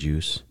decent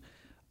juice.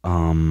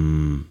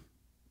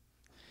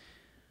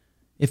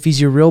 If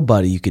he's your real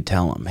buddy, you could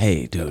tell him,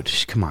 "Hey, dude,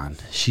 come on.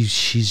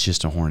 She's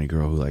just a horny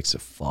girl who likes to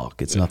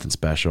fuck. It's nothing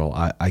special.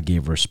 I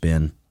gave her a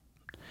spin.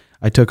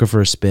 I took her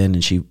for a spin,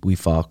 and we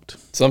fucked."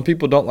 Some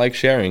people don't like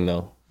sharing,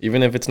 though,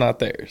 even if it's not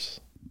theirs.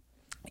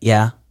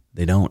 Yeah,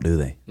 they don't, do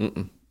they?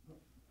 Mm-mm.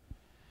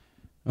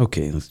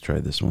 Okay, let's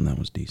try this one. That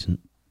was decent.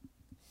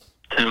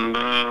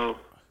 Timbo,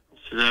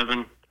 this is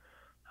Evan.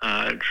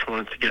 I just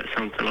wanted to get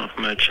something off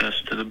my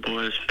chest to the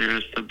boys.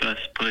 Figured it's the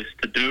best place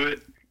to do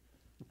it.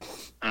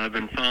 I've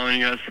been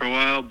following you guys for a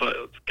while, but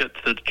let's get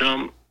to the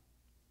jump.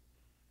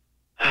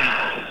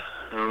 I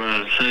don't know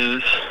how to say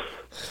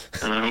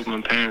this, and I hope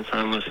my parents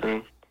aren't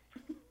listening,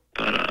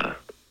 but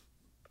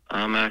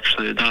I'm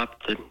actually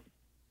adopted,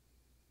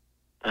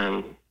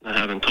 and I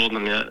haven't told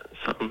them yet,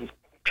 so I'm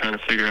trying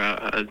to figure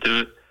out how to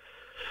do it.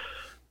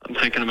 I'm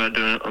thinking about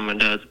doing it on my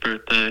dad's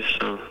birthday,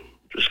 so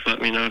just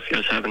let me know if you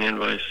guys have any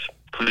advice.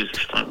 Please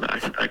respond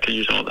back. I could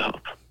use all the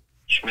help.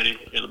 Schmitty,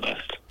 you're the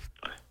best.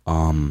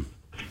 Bye.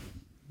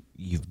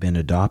 You've been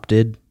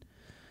adopted.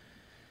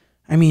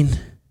 I mean,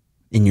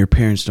 and your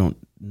parents don't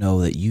know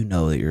that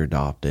you're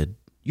adopted.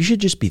 You should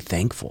just be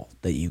thankful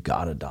that you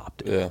got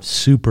adopted. Yeah.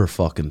 Super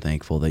fucking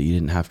thankful that you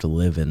didn't have to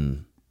live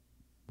in,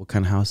 what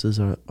kind of houses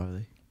are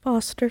they?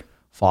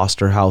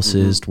 Foster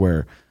houses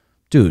where,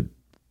 dude,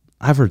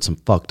 I've heard some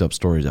fucked up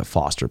stories at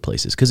foster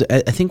places. Because I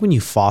think when you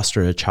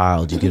foster a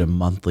child, you get a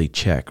monthly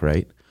check,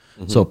 right?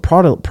 So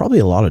probably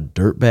a lot of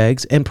dirt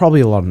bags, and probably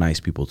a lot of nice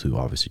people too,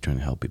 obviously trying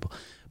to help people.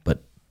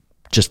 But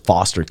just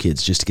foster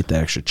kids just to get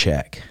that extra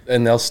check.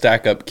 And they'll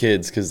stack up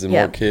kids because the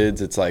more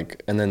kids, it's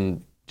like, and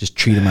then just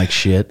treat them like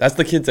shit. That's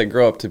the kids that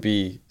grow up to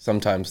be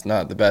sometimes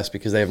not the best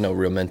because they have no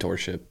real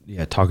mentorship.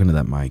 Yeah, talking to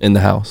that mic. In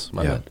the house,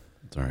 my bad.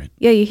 It's all right.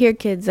 Yeah, you hear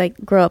kids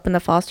like grow up in the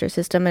foster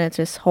system and it's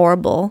just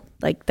horrible,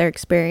 like their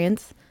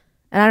experience.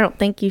 And I don't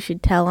think you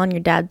should tell on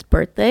your dad's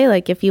birthday.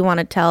 Like if you want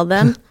to tell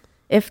them,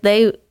 if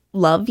they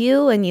love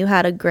you and you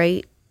had a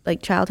great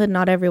like childhood,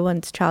 not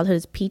everyone's childhood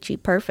is peachy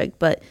perfect,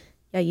 but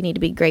yeah, you need to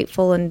be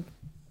grateful and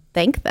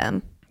thank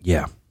them.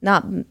 Yeah.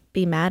 Not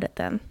be mad at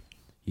them.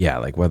 Yeah,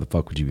 like why the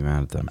fuck would you be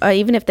mad at them?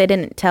 Even if they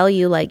didn't tell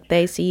you, like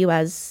they see you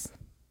as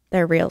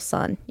their real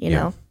son, you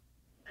know?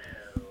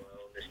 Hello,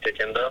 Mr.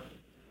 Timbo.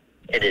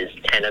 It is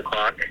 10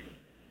 o'clock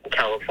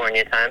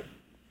California time,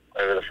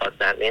 whatever the fuck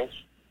that means.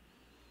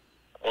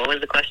 What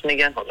was the question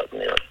again? Hold up, let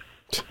me look.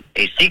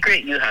 A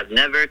secret you have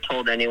never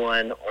told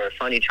anyone or a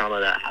funny trauma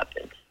that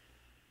happened.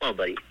 Well,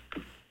 buddy.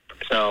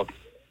 So,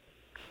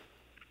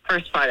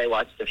 first fight I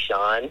watched of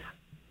Sean.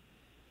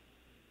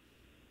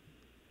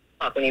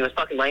 Fuck, when he was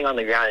fucking laying on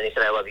the ground and he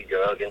said, "I love you,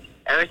 Joe Rogan."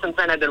 Ever since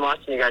then, I've been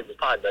watching you guys'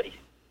 pod, buddy.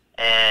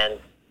 And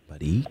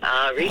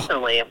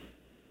recently,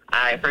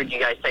 I heard you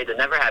guys say to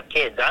never have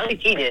kids. Or at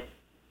least he did.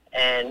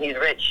 And he's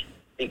rich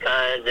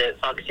because it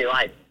fucks your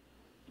life.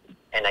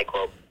 And I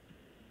quote.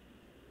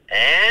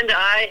 And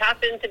I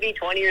happen to be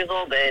 20 years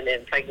old and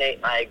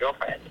impregnate my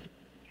girlfriend.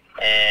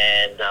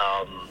 And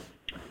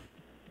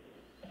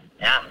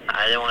Yeah,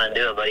 I didn't want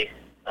to do it, buddy.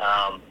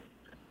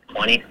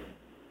 20.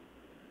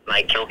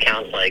 My kill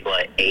count's like,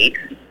 what, 8?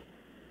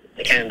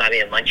 They came and buy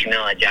me a Munchie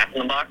Meal at Jack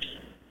in the Box.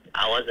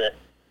 I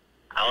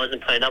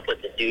wasn't putting up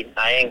with it, dude.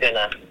 I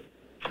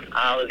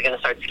was gonna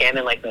start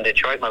scamming like some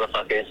Detroit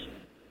motherfuckers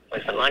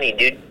with some money,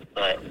 dude.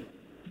 But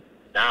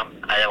no,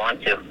 I don't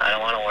want to. I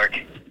don't want to work.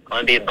 I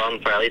want to be a bum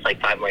for at least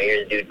like 5 more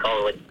years, dude.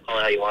 Call it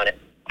how you want it.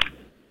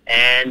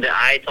 And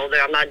I told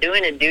her I'm not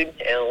doing it, dude.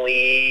 And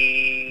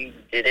we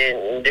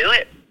didn't do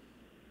it.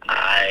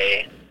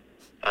 I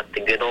got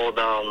the good old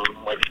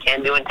what you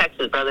can do in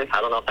Texas, brother.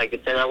 I don't know if I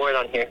could say that word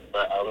on here,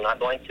 but I'm not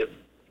going to.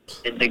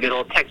 Did the good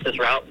old Texas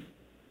route,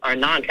 or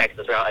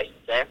non-Texas route, I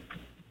should say.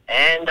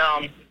 And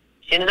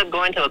she ended up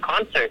going to a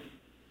concert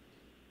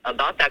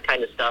about that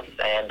kind of stuff.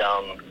 And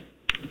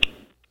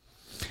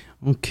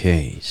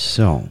okay,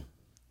 so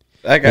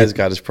that guy's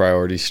got his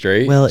priorities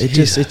straight. well, it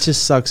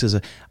just sucks as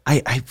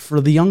I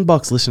for the young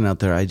bucks listening out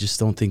there. I just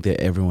don't think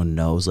that everyone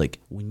knows. Like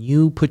when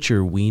you put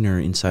your wiener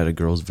inside a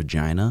girl's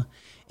vagina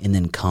and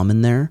then come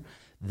in there,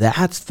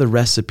 that's the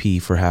recipe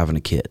for having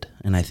a kid.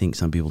 And I think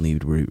some people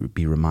need to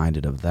be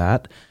reminded of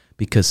that,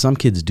 because some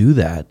kids do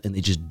that and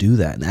they just do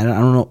that. And I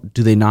don't know,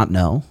 do they not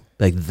know?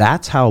 Like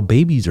that's how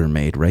babies are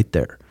made right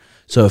there.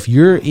 So if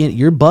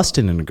you're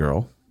busting in a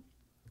girl,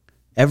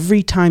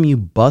 every time you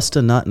bust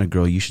a nut in a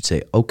girl, you should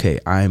say, "Okay,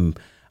 I'm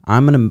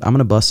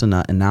gonna bust a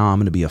nut, and now I'm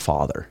gonna be a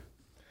father."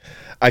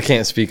 I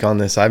can't speak on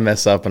this. I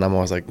mess up and I'm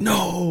always like,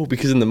 no,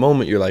 because in the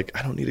moment you're like,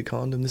 I don't need a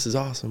condom. This is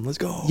awesome. Let's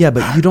go. Yeah,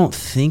 but you don't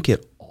think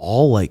at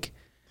all like,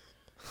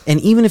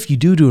 and even if you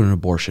do an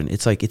abortion,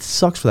 it's like it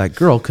sucks for that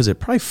girl because it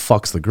probably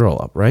fucks the girl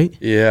up, right?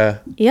 Yeah.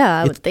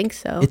 Yeah, I would think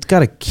so. It's got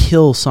to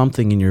kill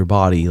something in your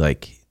body.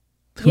 Like,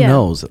 who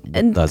knows what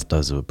that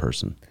does to a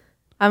person?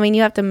 I mean,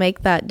 you have to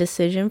make that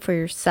decision for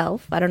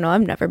yourself. I don't know.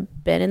 I've never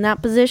been in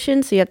that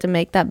position, so you have to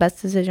make that best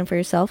decision for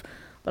yourself.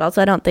 But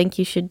also, I don't think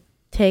you should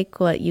take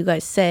what you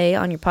guys say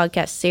on your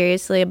podcast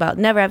seriously about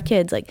never have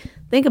kids. Like,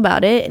 think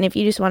about it. And if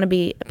you just want to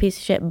be a piece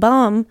of shit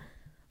bum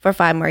for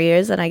 5 more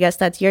years, then I guess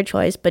that's your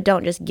choice. But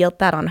don't just guilt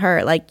that on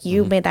her. Like,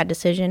 you made that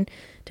decision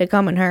to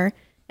come on her.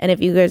 And if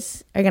you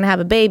guys are going to have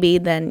a baby,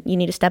 then you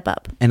need to step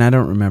up. And I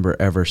don't remember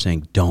ever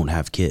saying don't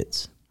have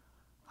kids.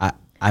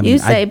 I mean, you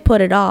say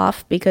put it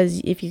off because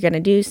if you're going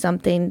to do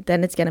something,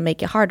 then it's going to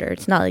make it harder.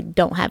 It's not like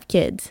don't have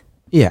kids.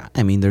 Yeah,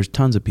 I mean, there's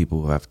tons of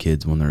people who have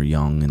kids when they're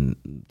young, and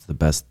it's the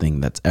best thing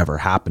that's ever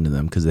happened to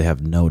them because they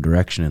have no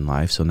direction in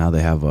life. So now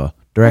they have a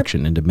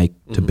direction and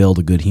to build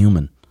a good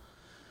human.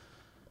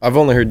 I've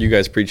only heard you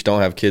guys preach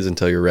don't have kids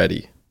until you're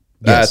ready.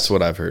 That's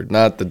what I've heard.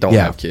 Not the don't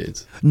have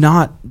kids.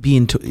 Not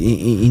being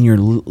in your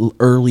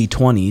early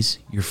 20s,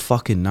 you're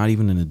fucking not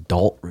even an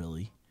adult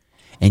really,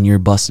 and you're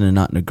busting a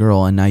nut in a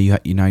girl, and now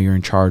you're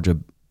in charge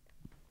of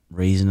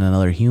raising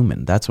another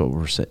human. That's what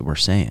we're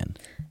saying.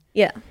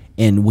 Yeah.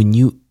 And when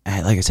you,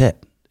 like I said,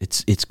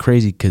 it's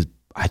crazy because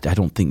I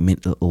don't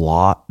think a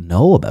lot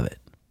know about it.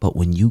 But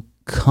when you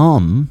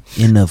come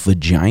in a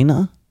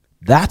vagina,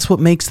 that's what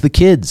makes the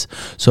kids.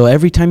 So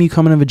every time you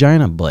come in a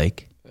vagina,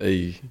 Blake,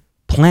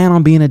 plan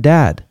on being a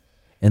dad.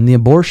 And the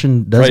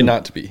abortion doesn't. Pray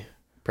not to be.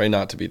 Pray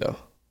not to be, though.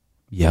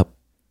 Yep.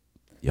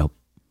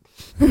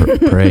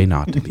 Pray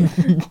not to be.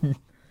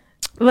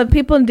 But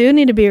people do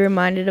need to be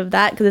reminded of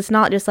that because it's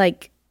not just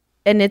like,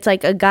 and it's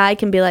like a guy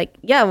can be like,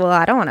 yeah, well,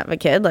 I don't want to have a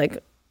kid.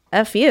 Like,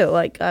 F you.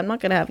 Like, I'm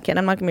not going to have a kid.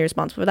 I'm not going to be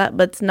responsible for that.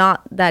 But it's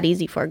not that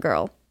easy for a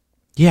girl.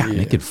 Yeah,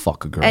 they could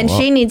fuck a girl and up.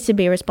 she needs to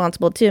be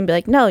responsible too and be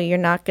like, no, you're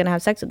not going to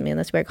have sex with me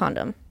unless you wear a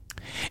condom.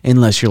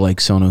 Unless you're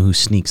like Sono who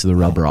sneaks the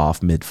rubber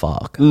off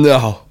mid-fuck.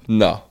 No.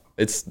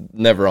 It's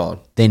never on.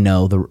 They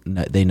know.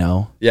 They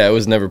know. Yeah, it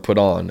was never put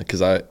on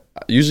because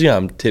usually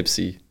I'm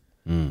tipsy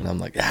and I'm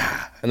like,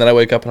 and then I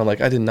wake up and I'm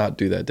like, I did not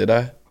do that, did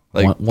I?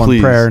 Like one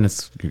prayer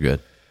and you're good.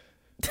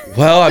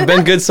 Well, I've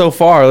been good so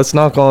far. Let's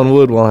knock on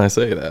wood while I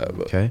say that.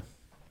 But. Okay.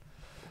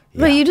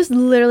 But you just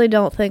literally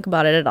don't think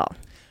about it at all.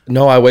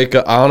 No, I wake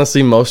up.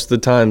 Honestly, most of the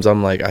times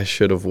I'm like, I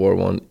should have wore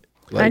one.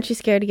 Like, aren't you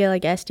scared to get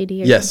like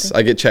STD or yes, something?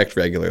 I get checked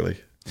regularly,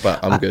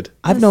 but I'm good.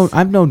 I've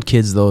known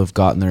kids though have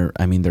gotten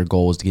their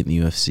goal is to get in the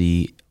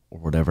UFC or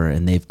whatever,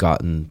 and they've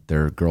gotten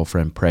their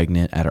girlfriend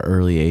pregnant at an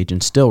early age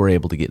and still were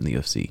able to get in the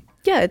UFC.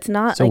 Yeah, it's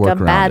not So like a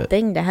work around bad it.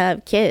 thing to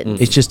have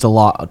kids. It's just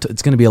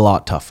it's going to be a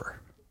lot tougher.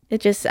 It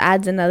just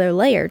adds another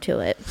layer to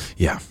it.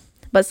 Yeah.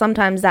 But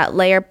sometimes that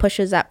layer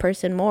pushes that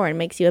person more and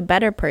makes you a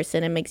better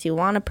person and makes you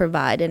want to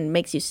provide and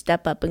makes you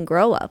step up and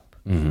grow up.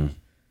 Mm-hmm.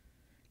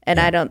 And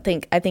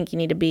I think you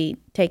need to be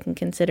taking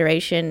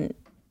consideration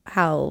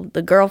how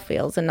the girl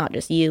feels and not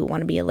just you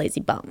want to be a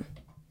lazy bum.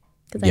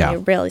 Because then you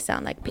really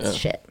sound like a piece of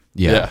shit.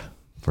 Yeah,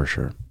 for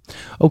sure.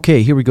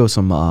 Okay, here we go.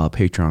 Some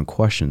Patreon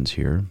questions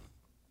here.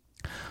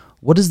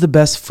 What is the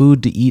best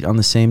food to eat on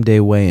the same day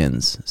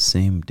weigh-ins?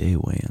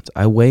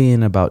 I weigh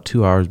in about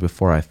 2 hours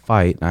before I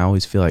fight, and I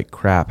always feel like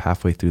crap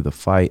halfway through the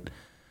fight.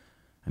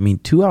 I mean,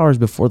 2 hours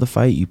before the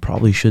fight, you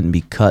probably shouldn't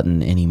be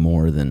cutting any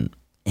more than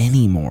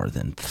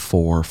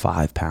 4 or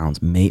 5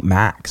 pounds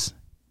max.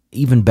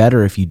 Even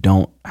better if you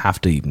don't have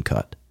to even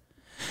cut.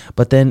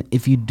 But then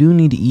if you do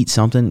need to eat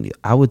something,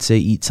 I would say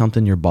eat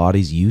something your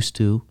body's used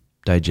to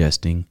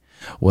digesting,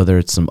 whether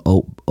it's some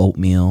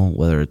oatmeal,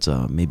 whether it's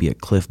maybe a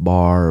Cliff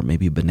Bar, or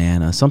maybe a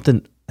banana,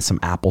 something, some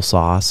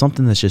applesauce,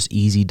 something that's just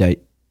easy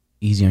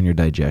on your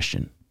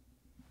digestion.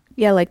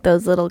 Yeah, like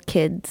those little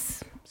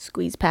kids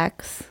squeeze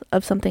packs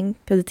of something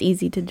because it's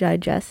easy to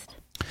digest.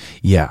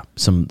 Yeah,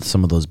 some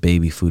of those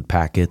baby food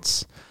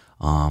packets.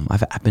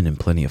 I've been in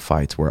plenty of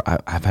fights where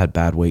I've had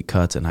bad weight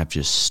cuts and I've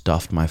just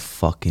stuffed my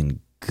fucking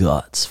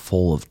guts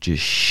full of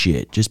just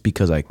shit just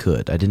because I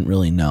could. I didn't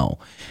really know.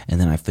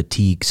 And then I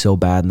fatigued so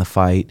bad in the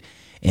fight,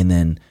 and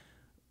then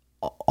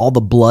all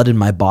the blood in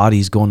my body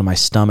is going to my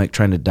stomach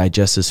trying to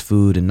digest this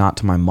food and not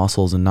to my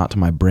muscles and not to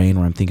my brain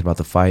where I'm thinking about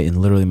the fight, and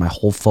literally my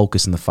whole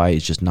focus in the fight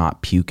is just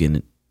not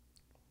puking.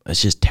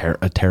 It's just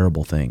a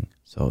terrible thing.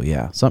 So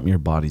yeah, something your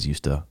body's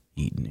used to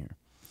eating here.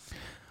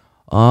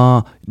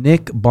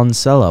 Nick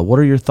Boncella, what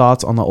are your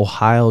thoughts on the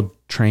Ohio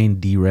train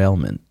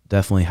derailment?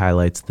 Definitely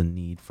highlights the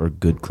need for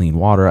good, clean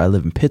water. I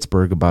live in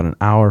Pittsburgh, about an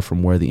hour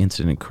from where the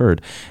incident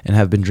occurred, and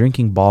have been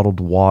drinking bottled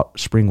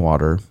spring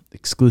water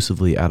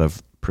exclusively out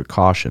of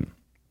precaution.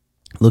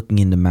 Looking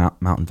into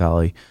Mountain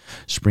Valley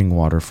spring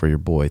water for your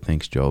boy.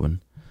 Thanks, Jobin.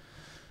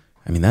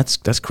 I mean, that's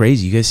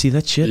crazy. You guys see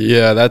that shit?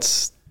 Yeah,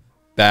 that's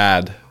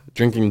bad.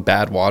 Drinking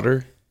bad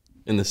water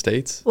in the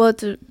States?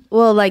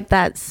 Well, like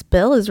that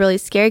spill is really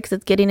scary because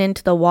it's getting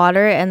into the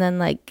water, and then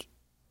like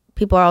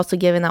people are also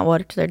giving that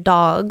water to their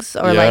dogs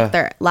or like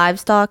their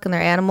livestock and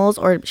their animals,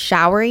 or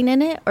showering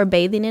in it or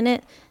bathing in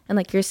it, and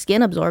like your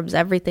skin absorbs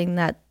everything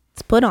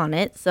that's put on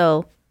it,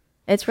 so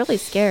it's really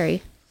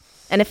scary.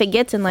 And if it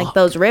gets in like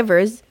those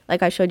rivers,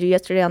 like I showed you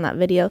yesterday on that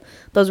video,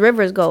 those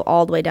rivers go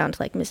all the way down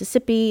to like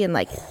Mississippi and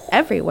like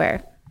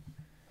everywhere.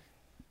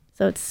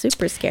 So it's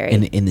super scary.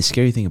 And the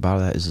scary thing about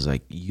that is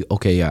like,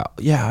 yeah,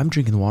 I'm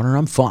drinking the water and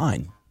I'm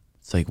fine.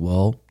 It's like,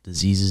 well,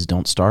 diseases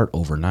don't start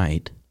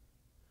overnight.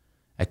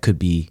 It could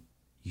be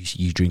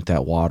you drink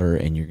that water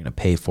and you're going to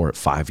pay for it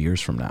 5 years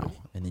from now.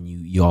 And then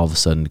you all of a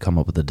sudden come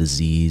up with a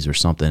disease or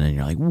something and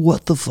you're like,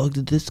 what the fuck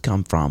did this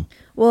come from?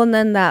 Well, and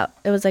then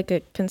it was like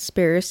a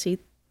conspiracy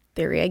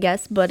theory, I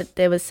guess, but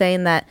they was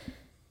saying that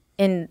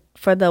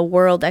for the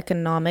World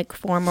Economic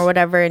Forum or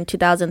whatever in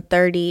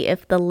 2030,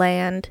 if the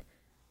land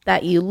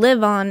that you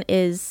live on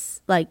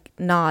is like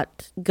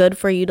not good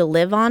for you to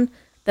live on,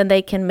 then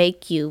they can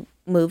make you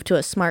move to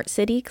a smart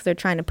city because they're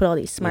trying to put all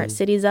these smart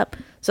cities up.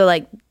 So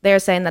like they're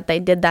saying that they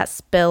did that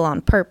spill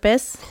on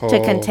purpose to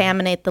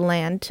contaminate the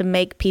land to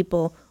make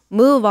people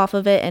move off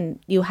of it, and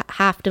you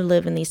have to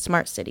live in these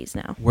smart cities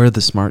now. Where are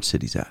the smart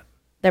cities at?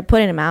 They're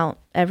putting them out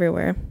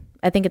everywhere.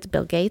 I think it's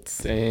Bill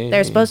Gates. Dang.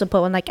 They're supposed to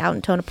put one like out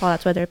in Tonopah.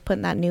 That's why they're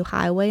putting that new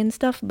highway and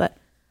stuff, but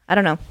I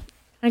don't know.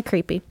 Kind of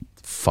creepy.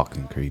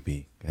 Fucking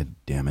creepy. God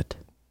damn it.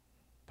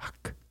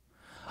 Fuck.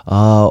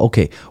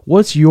 Okay.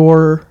 What's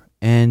your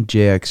and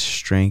JX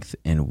strength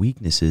and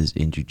weaknesses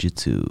in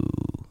jiu-jitsu?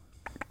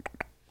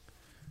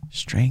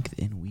 Strength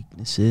and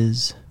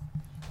weaknesses.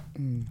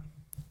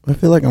 I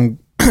feel like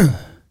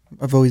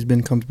I've always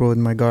been comfortable with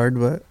my guard,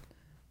 but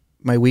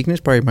my weakness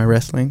probably my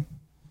wrestling.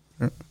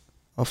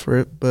 For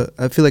it, but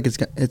I feel like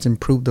it's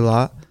improved a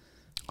lot.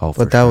 Oh,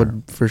 but that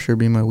would for sure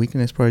be my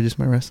weakness, probably just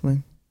my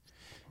wrestling.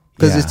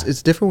 Because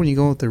it's different when you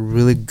go with a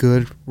really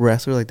good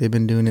wrestler, like they've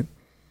been doing it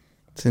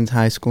since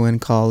high school and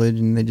college,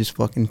 and they just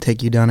fucking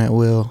take you down at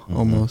will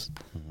almost.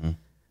 Mm-hmm.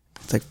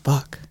 It's like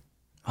fuck.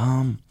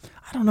 I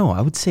don't know.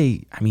 I would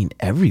say,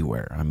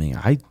 everywhere.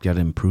 I got to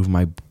improve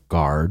my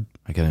guard.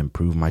 I got to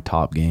improve my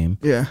top game.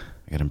 Yeah.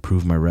 I got to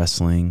improve my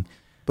wrestling.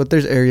 But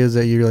there's areas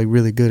that you're like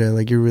really good at.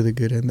 Like you're really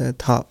good in that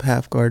top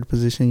half guard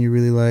position. You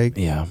really like.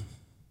 Yeah.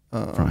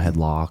 Front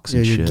headlocks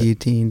and shit. Yeah, your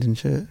guillotines and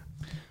shit.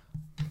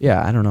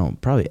 Yeah, I don't know.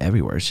 Probably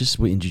everywhere. It's just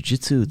in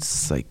jiu-jitsu,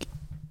 it's like,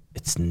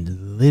 it's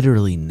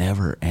literally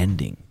never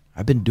ending.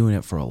 I've been doing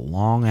it for a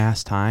long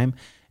ass time,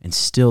 and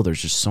still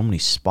there's just so many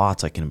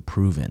spots I can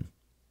improve in.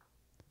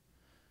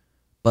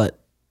 But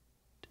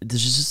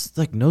there's just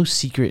like no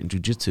secret in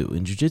jiu-jitsu.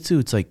 In jiu-jitsu,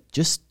 it's like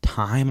just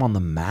time on the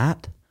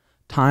mat.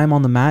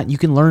 You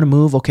can learn a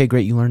move. Okay,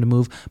 great, you learned a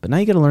move, but now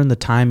you got to learn the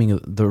timing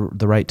of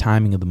the right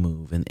timing of the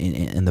move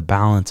and the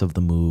balance of the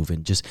move,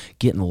 and just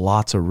getting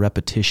lots of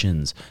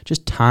repetitions.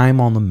 Just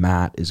time on the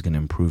mat is going to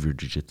improve your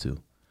jiu-jitsu.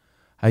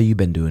 How you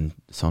been doing,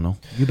 Sono?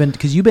 You've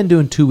been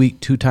doing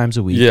 2 times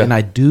a week, and I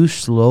do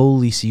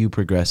slowly see you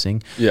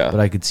progressing. Yeah, but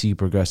I could see you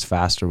progress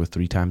faster with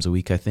 3 times a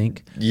week, I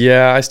think.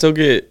 Yeah, I still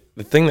get,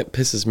 the thing that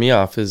pisses me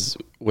off is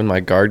when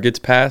my guard gets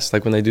passed,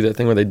 like when they do that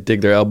thing where they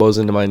dig their elbows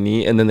into my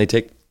knee and then they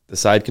take the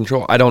side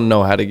control. I don't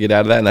know how to get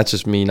out of that, and that's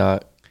just me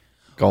not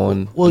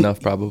going enough,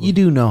 probably. You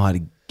do know how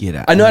to get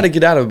out. I know how to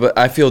get out of it, but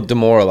I feel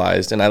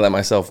demoralized, and I let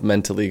myself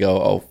mentally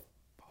go, "Oh,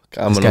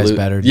 I'm gonna lose."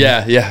 Better.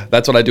 Yeah,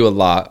 that's what I do a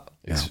lot.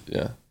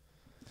 Yeah.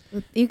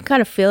 You can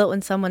kind of feel it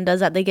when someone does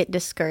that. They get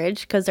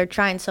discouraged because they're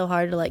trying so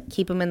hard to like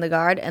keep them in the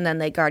guard, and then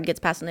the guard gets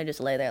past and they just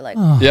lay there like,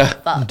 yeah,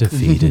 fuck.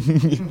 Defeated.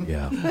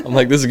 Yeah. I'm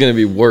like, this is gonna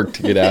be work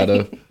to get out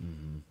of.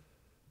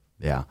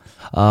 Yeah.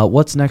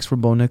 What's next for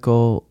Bo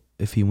Nickel?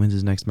 if he wins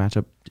his next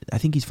matchup. I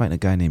think he's fighting a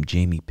guy named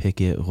Jamie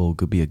Pickett, who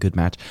could be a good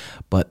match,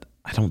 but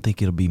I don't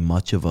think it'll be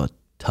much of a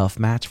tough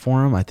match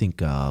for him. I think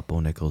Bo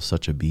Nickel is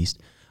such a beast.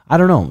 I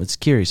don't know. It's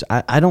curious.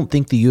 I don't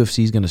think the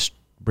UFC is going to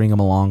bring him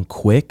along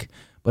quick,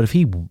 but if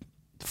he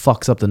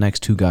fucks up the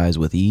next two guys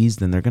with ease,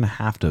 then they're going to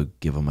have to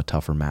give him a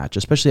tougher match,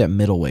 especially at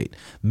middleweight.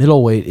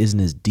 Middleweight isn't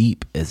as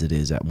deep as it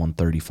is at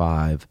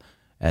 135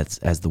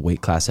 as the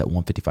weight class at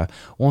 155.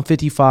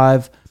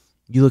 155,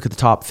 you look at the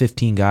top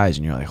 15 guys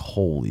and you're like,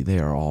 holy, they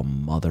are all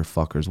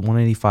motherfuckers.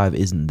 185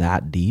 isn't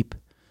that deep,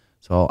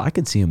 so I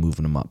could see him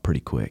moving him up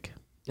pretty quick.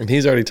 And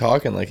he's already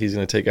talking like he's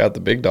going to take out the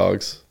big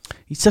dogs.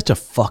 He's such a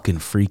fucking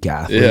freak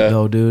athlete,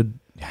 though, dude.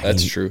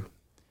 That's true.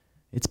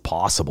 It's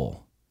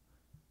possible.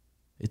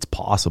 It's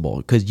possible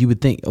because you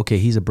would think, okay,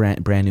 he's a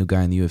brand new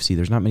guy in the UFC.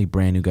 There's not many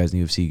brand new guys in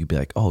the UFC. You could be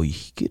like, oh,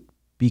 he could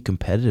be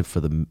competitive for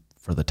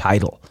the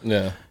title.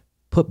 Yeah.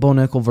 Put Bo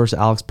Nickel versus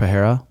Alex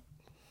Pereira.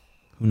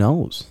 Who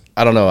knows?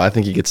 I don't know. I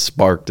think he gets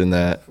sparked in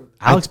that.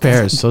 Alex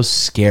Pereira is so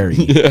scary.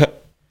 Yeah.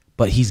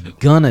 But he's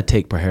gonna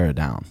take Pereira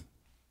down.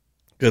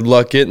 Good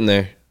luck getting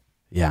there.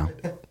 Yeah.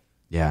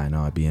 Yeah, I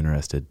know. I'd be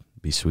interested.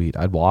 Be sweet.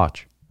 I'd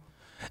watch.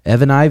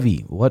 Evan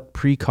Ivey, what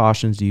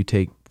precautions do you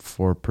take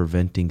for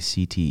preventing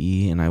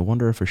CTE? And I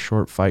wonder if a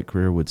short fight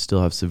career would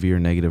still have severe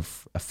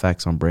negative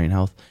effects on brain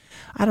health.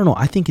 I don't know.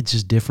 I think it's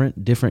just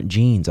different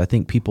genes. I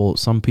think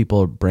some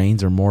people's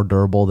brains are more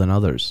durable than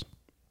others.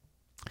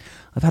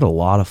 I've had a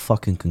lot of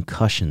fucking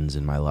concussions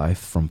in my life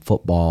from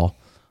football,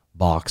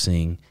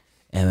 boxing,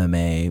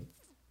 MMA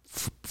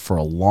for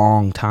a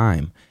long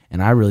time.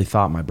 And I really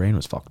thought my brain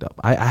was fucked up.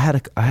 I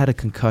had a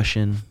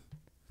concussion,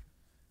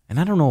 and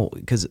I don't know,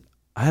 because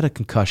I had a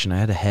concussion, I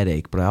had a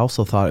headache, but I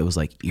also thought it was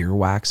like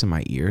earwax in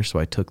my ear, so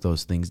I took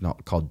those things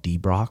called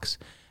D-Brox,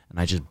 and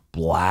I just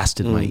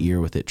blasted my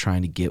ear with it,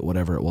 trying to get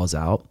whatever it was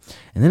out.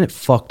 And then it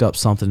fucked up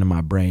something in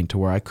my brain to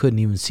where I couldn't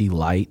even see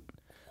light.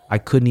 I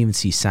couldn't even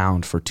see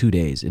sound for 2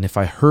 days. And if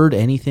I heard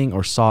anything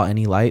or saw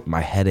any light,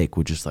 my headache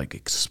would just like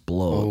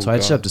explode. So I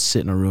just have to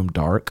sit in a room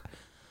dark.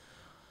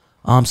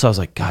 So I was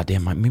like, God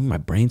damn, maybe my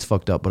brain's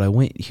fucked up. But I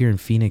went here in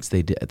Phoenix,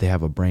 they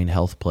have a brain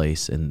health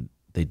place, and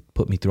they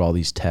put me through all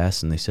these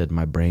tests, and they said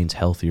my brain's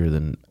healthier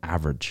than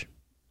average.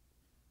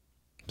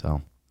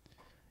 So,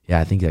 yeah,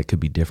 I think that could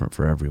be different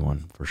for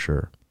everyone, for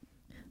sure.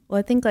 Well,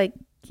 I think, like,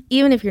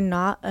 even if you're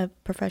not a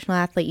professional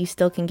athlete, you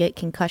still can get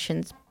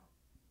concussions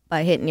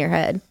by hitting your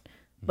head.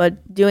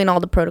 But doing all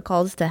the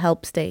protocols to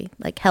help stay,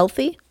 like,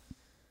 healthy,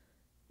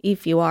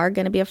 if you are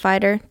going to be a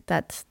fighter,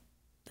 that's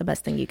the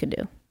best thing you could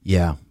do.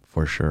 Yeah,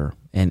 for sure.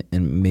 And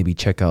maybe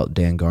check out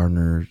Dan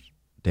Gardner's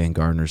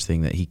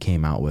thing that he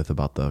came out with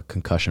about the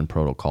concussion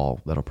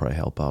protocol. That'll probably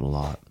help out a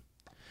lot.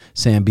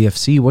 Sam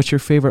BFC, what's your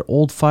favorite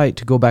old fight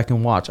to go back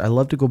and watch? I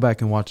love to go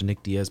back and watch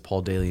Nick Diaz,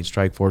 Paul Daly, and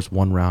Strikeforce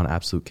 1 round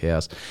absolute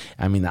chaos.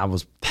 I mean,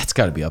 that's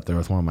got to be up there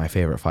with one of my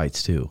favorite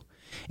fights too.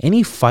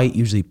 Any fight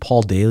usually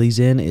Paul Daly's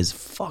in is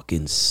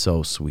fucking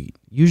so sweet.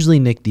 Usually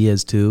Nick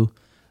Diaz too.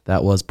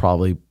 That was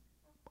probably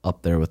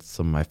up there with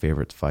some of my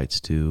favorite fights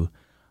too.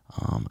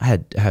 I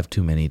have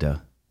too many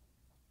to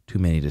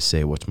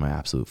say what's my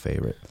absolute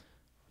favorite.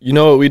 You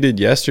know what we did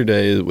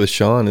yesterday with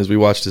Sean is we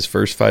watched his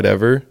first fight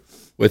ever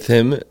with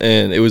him,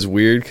 and it was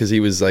weird because he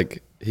was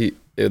like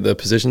the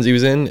positions he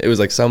was in. It was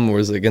like some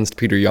was against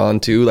Peter Yan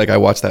too. Like I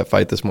watched that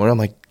fight this morning. I'm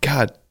like,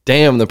 God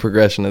damn, the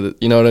progression of it.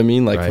 You know what I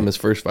mean? Like from his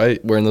first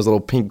fight, wearing those little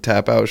pink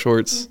tap out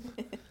shorts.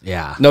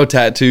 Yeah. No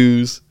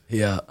tattoos.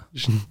 Yeah.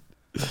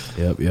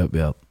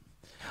 Yep.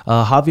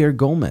 Javier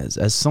Gomez,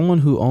 as someone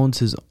who owns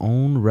his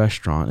own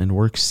restaurant and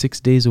works 6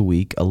 days a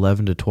week,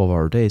 11 to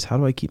 12-hour days, how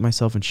do I keep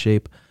myself in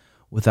shape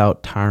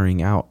without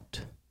tiring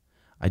out?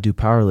 I do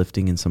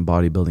powerlifting and some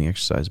bodybuilding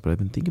exercise, but I've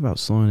been thinking about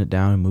slowing it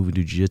down and moving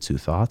to jiu-jitsu.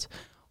 Thoughts?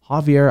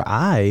 Javier,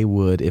 I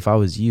would, if I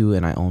was you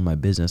and I owned my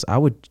business, I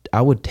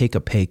would take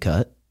a pay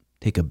cut,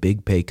 take a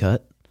big pay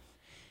cut,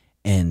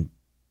 and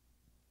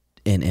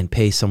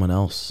pay someone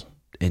else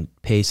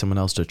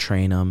to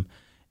train them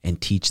and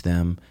teach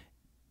them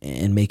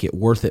and make it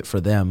worth it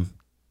for them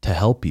to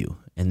help you.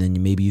 And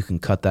then maybe you can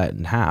cut that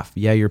in half.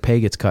 Yeah, your pay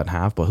gets cut in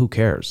half, but who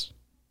cares?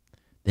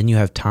 Then you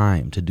have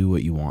time to do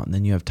what you want. And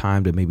then you have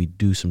time to maybe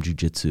do some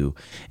jiu-jitsu.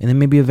 And then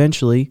maybe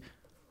eventually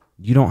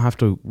you don't have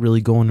to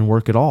really go in and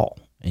work at all.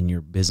 And your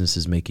business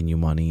is making you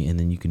money. And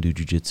then you can do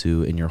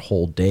jiu-jitsu. And your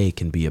whole day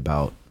can be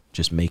about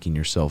just making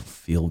yourself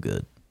feel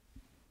good.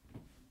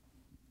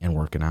 And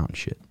working out and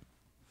shit.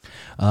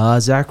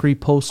 Zachary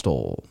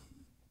Postal.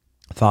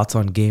 Thoughts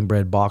on Game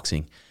Bred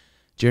Boxing.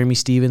 Jeremy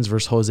Stevens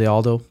versus Jose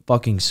Aldo.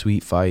 Fucking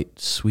sweet fight.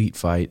 Sweet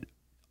fight.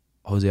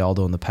 Jose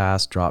Aldo in the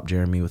past dropped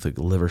Jeremy with a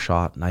liver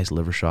shot. Nice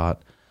liver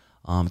shot.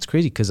 It's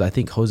crazy because I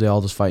think Jose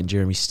Aldo's fighting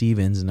Jeremy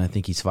Stevens, and I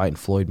think he's fighting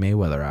Floyd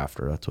Mayweather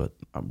after. That's what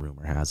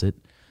rumor has it.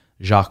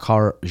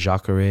 Jacare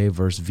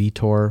versus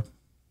Vitor.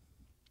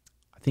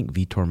 I think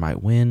Vitor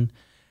might win.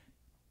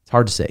 It's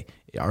hard to say.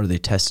 Are they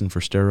testing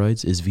for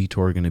steroids? Is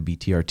Vitor going to be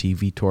TRT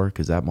Vitor?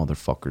 Because that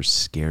motherfucker's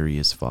scary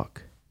as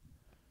fuck.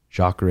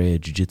 Jacare, a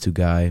jiu-jitsu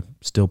guy,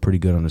 still pretty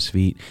good on his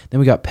feet. Then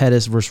we got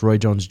Pettis versus Roy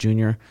Jones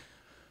Jr.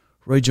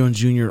 Roy Jones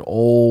Jr.,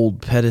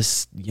 old,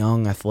 Pettis,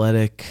 young,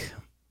 athletic.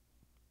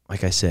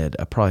 Like I said,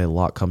 probably a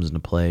lot comes into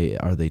play.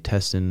 Are they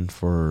testing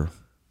for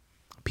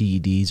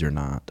PEDs or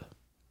not?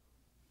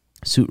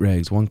 Suit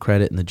Regs, one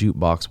credit in the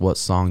jukebox. What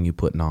song you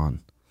putting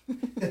on?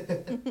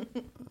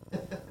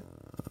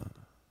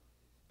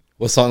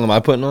 What song am I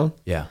putting on?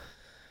 Yeah.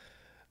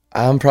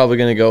 I'm probably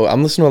going to go.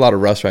 I'm listening to a lot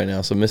of Russ right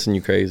now, so Missing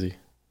You Crazy.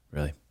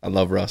 Really? I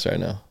love Russ right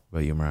now. What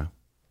about you, Mariah?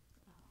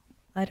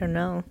 I don't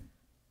know.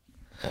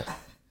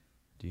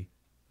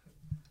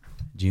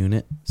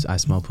 Unit? I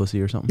Smell Pussy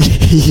or something?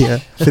 Yeah,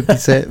 50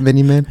 Cent,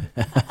 Mini Man.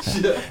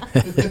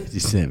 50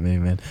 Cent,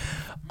 man.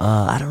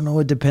 I don't know.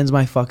 It depends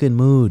my fucking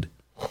mood.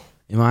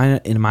 Am I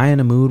in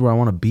a mood where I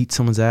want to beat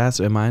someone's ass,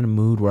 or am I in a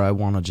mood where I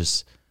want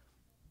to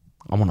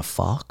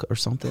fuck or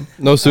something?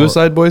 No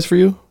Suicide Boys for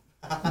you?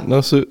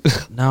 No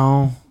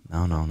No.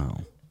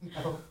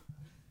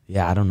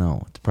 Yeah, I don't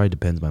know. It probably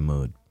depends my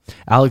mood.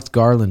 Alex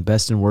Garland,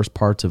 best and worst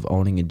parts of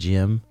owning a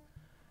gym.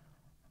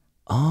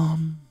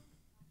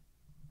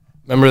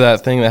 Remember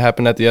that thing that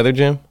happened at the other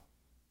gym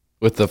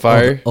with the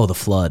fire? The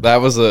flood. That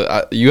was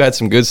you had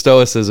some good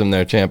stoicism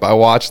there, champ. I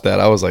watched that.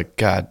 I was like,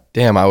 God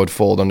damn, I would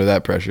fold under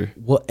that pressure.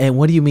 What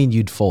do you mean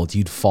you'd fold?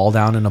 You'd fall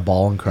down in a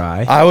ball and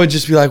cry? I would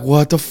just be like,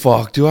 what the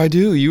fuck do I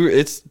do?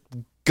 It's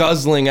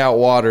guzzling out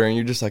water, and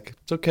you're just like,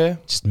 it's okay.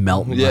 Just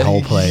melting the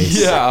whole place.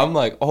 Yeah, I'm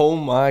like, oh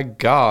my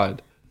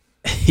God.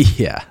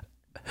 Yeah.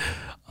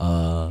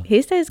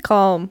 He stays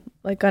calm,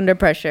 like under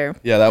pressure.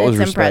 Yeah, that was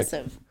It's respect.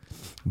 impressive.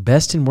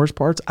 Best and worst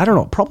parts? I don't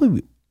know.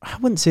 Probably, I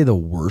wouldn't say the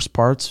worst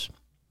parts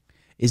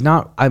is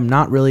not, I'm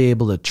not really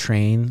able to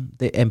train.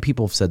 And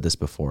people have said this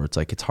before. It's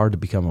like, it's hard to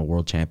become a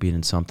world champion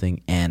in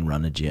something and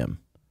run a gym.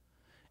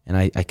 And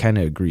I kind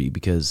of agree,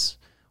 because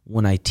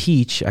when I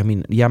teach, I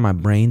mean, yeah, my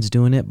brain's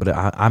doing it, but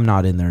I'm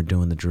not in there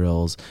doing the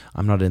drills.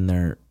 I'm not in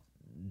there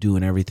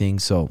doing everything.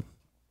 So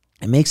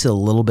it makes it a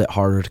little bit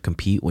harder to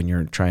compete when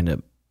you're trying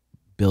to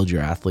build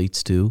your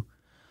athletes too.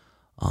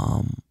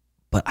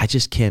 But I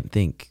just can't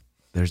think.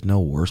 There's no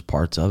worst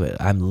parts of it.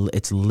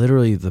 It's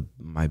literally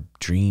my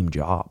dream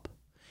job.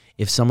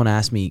 If someone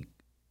asked me,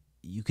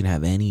 you can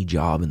have any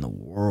job in the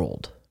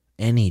world,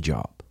 any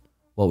job,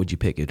 what would you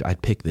pick?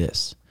 I'd pick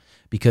this,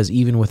 because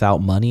even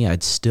without money,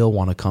 I'd still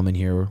want to come in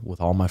here with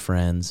all my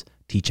friends,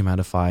 teach them how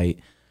to fight,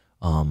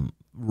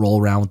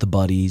 roll around with the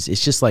buddies.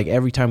 It's just like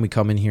every time we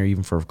come in here,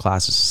 even for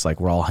classes, it's just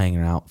like we're all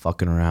hanging out,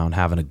 fucking around,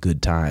 having a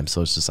good time.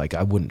 So it's just like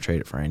I wouldn't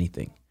trade it for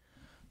anything.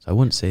 So I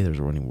wouldn't say there's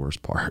any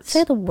worst parts. I'd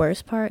say the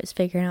worst part is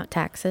figuring out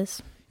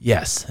taxes.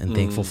 Yes, and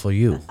thankful for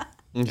you.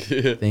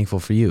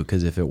 Thankful for you,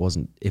 because if it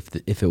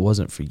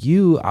wasn't for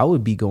you, I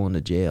would be going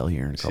to jail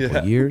here in a couple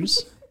of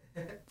years,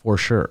 for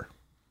sure.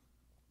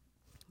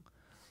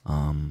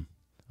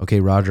 Okay,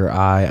 Roger,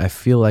 I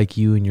feel like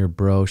you and your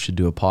bro should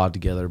do a pod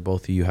together.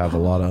 Both of you have a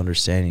lot of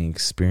understanding and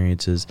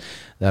experiences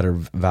that are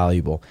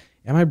valuable.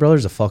 And my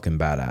brother's a fucking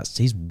badass.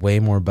 He's way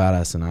more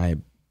badass than I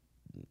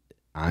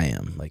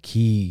am. Like,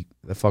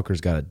 the fucker's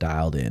got it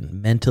dialed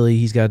in. Mentally,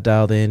 he's got it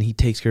dialed in. He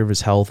takes care of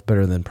his health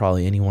better than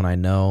probably anyone I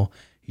know.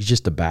 He's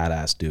just a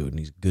badass dude, and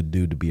he's a good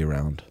dude to be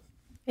around.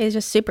 He's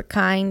just super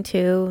kind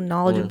too,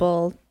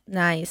 knowledgeable,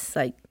 nice.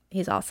 Like,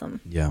 he's awesome.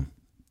 Yeah.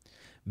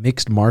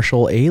 Mixed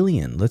martial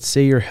alien. Let's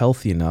say you're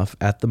healthy enough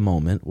at the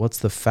moment. What's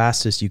the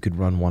fastest you could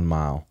run 1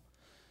 mile?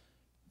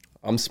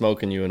 I'm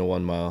smoking you in a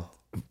 1 mile.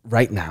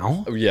 Right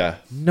now? Yeah.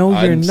 No,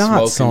 you're I'm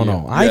not, smoking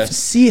Sono. you. I Yeah.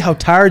 see how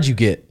tired you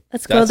get.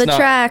 Let's go to the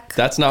track.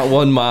 That's not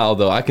 1 mile,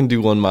 though. I can do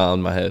 1 mile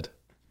in my head.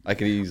 I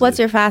can easily. What's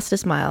your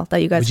fastest mile that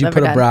you guys Would you have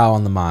put ever a done? brow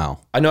on the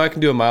mile? I know I can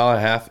do a mile and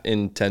a half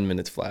in 10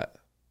 minutes flat.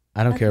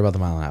 I don't care about the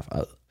mile and a half.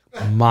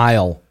 A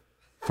mile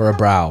for a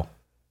brow.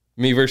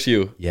 Me versus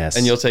you. Yes.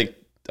 And you'll take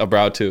a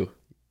brow too.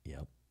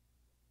 Yep.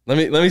 Let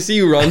me see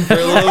you run for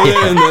a little bit,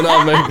 and then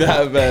I'll make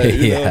that bet.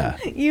 You Yeah.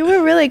 know? You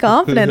were really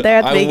confident there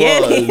at the I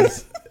beginning.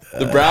 was.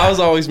 The brows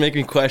always make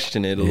me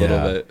question it a little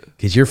bit.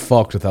 Because you're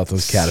fucked without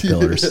those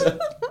caterpillars.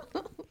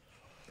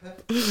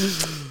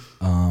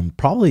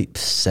 Probably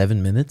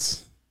 7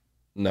 minutes.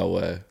 No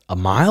way. A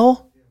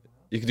mile?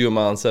 You could do a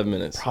mile in 7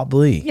 minutes.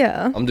 Probably.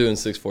 Yeah. I'm doing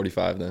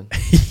 6:45 then.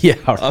 Yeah,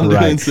 I'm doing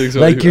right. 6:45.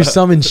 Like you're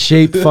some in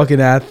shape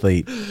fucking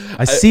athlete.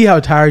 I see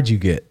how tired you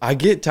get. I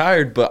get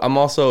tired, but I'm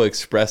also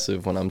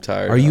expressive when I'm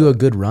tired. Are you a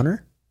good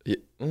runner?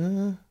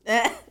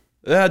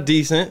 Yeah,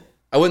 decent.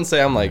 I wouldn't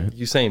say I'm like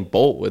Usain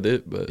Bolt with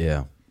it, but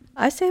Yeah.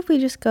 I say if we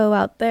just go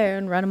out there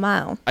and run a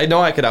mile. I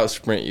know I could out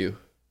sprint you.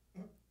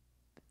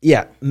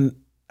 Yeah.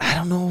 I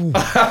don't know.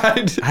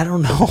 I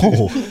don't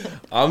know.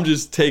 I'm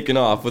just taking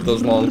off with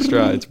those long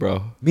strides,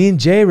 bro. Me and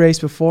Jay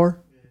raced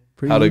before.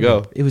 Pretty How'd it even.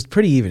 go? It was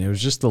pretty even. It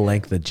was just the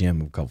length of the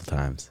gym a couple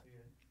times.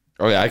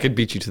 Oh yeah, I could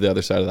beat you to the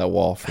other side of that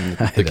wall from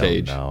the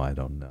cage. I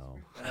don't know.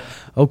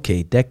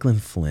 Okay, Declan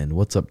Flynn.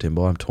 What's up,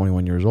 Timbo? I'm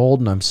 21 years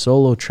old, and I'm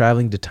solo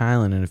traveling to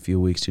Thailand in a few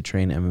weeks to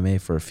train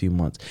MMA for a few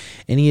months.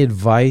 Any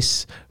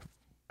advice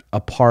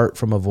apart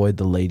from avoid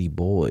the lady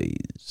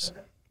boys?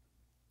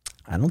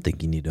 I don't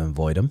think you need to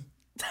avoid them.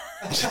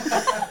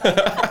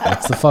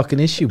 That's the fucking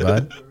issue,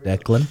 bud.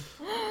 Declan.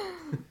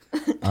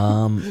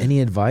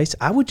 Any advice?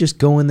 I would just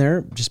go in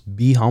there, just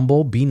be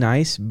humble, be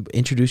nice,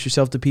 introduce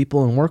yourself to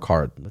people, and work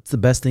hard. That's the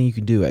best thing you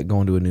can do at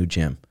going to a new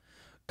gym.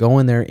 Go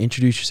in there,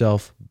 introduce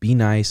yourself, be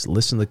nice,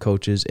 listen to the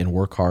coaches, and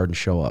work hard and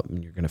show up,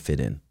 and you're going to fit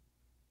in.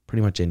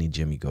 Pretty much any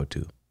gym you go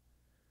to.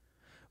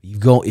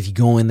 If you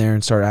go in there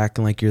and start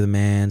acting like you're the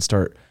man,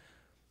 start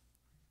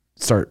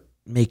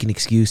making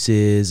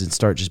excuses and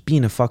start just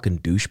being a fucking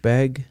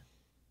douchebag,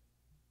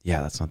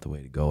 yeah, that's not the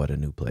way to go at a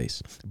new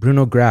place.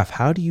 Bruno Graff,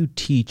 how do you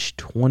teach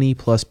 20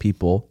 plus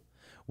people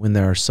when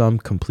there are some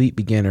complete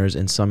beginners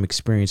and some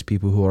experienced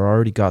people who are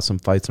already got some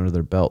fights under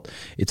their belt?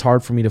 It's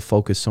hard for me to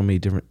focus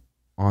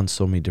on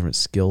so many different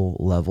skill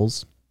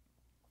levels.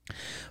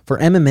 For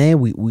MMA,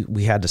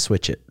 we had to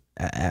switch it.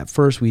 At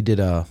first, we did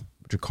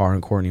Jakar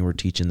and Courtney were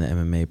teaching the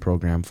MMA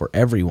program for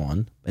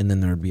everyone, and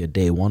then there would be a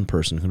day one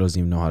person who doesn't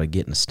even know how to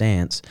get in a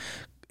stance,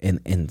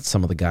 and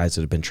some of the guys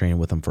that have been training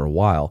with them for a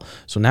while.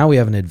 So now we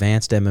have an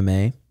advanced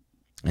MMA,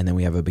 and then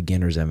we have a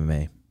beginner's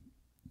MMA.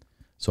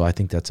 So I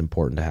think that's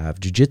important to have.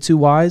 Jiu-jitsu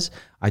wise,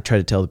 I try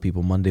to tell the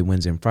people Monday,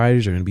 Wednesday, and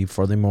Fridays are going to be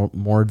for the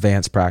more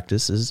advanced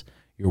practices.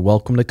 You're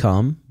welcome to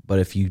come, but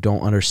if you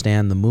don't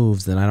understand the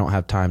moves, then I don't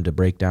have time to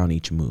break down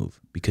each move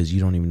because you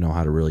don't even know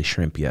how to really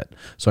shrimp yet.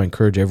 So I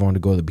encourage everyone to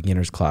go to the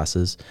beginners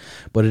classes,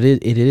 but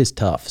it is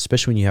tough,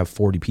 especially when you have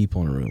 40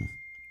 people in a room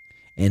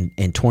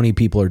and 20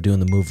 people are doing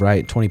the move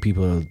right, 20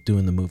 people are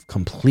doing the move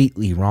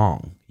completely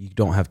wrong. You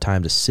don't have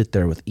time to sit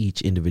there with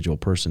each individual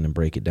person and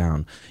break it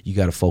down. You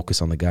got to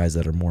focus on the guys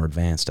that are more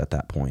advanced at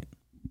that point.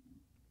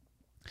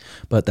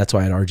 But that's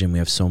why at our gym we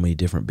have so many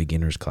different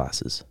beginners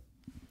classes.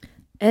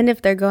 And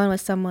if they're going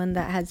with someone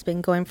that has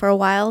been going for a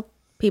while,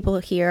 people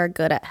here are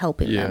good at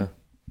helping them.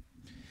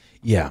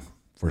 Yeah,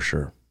 for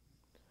sure.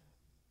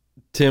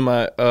 Tim,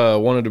 I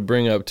wanted to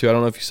bring up, too, I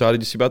don't know if you saw,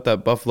 did you see about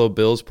that Buffalo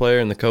Bills player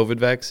and the COVID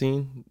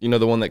vaccine? You know,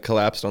 the one that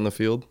collapsed on the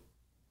field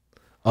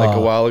like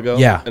a while ago?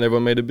 Yeah. And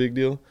everyone made a big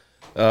deal?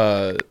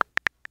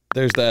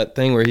 There's that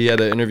thing where he had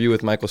an interview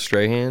with Michael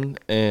Strahan,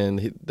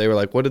 and they were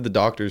like, what did the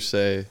doctors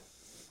say,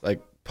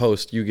 like,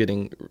 post you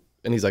getting,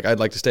 and he's like, I'd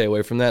like to stay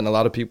away from that. And a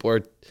lot of people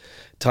are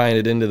tying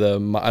it into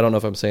I don't know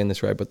if I'm saying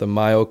this right, but the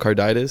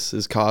myocarditis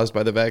is caused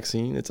by the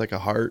vaccine. It's like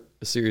a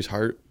serious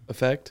heart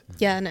effect.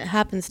 Yeah, and it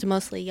happens to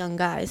mostly young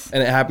guys.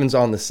 And it happens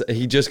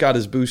he just got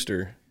his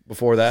booster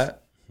before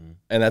that.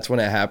 And that's when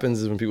it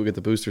happens, is when people get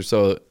the booster.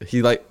 So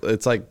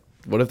it's like,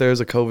 what if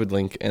there's a COVID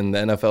link and the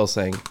NFL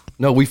saying,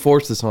 no, we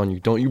forced this on you.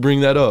 Don't you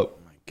bring that up.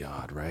 Oh my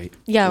God, right?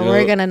 Yeah,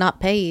 we're going to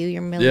not pay you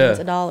your millions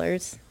of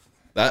dollars.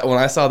 When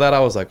I saw that, I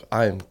was like,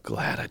 I am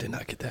glad I did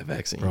not get that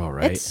vaccine. All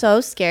right. It's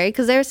so scary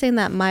because they were saying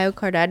that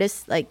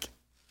myocarditis, like,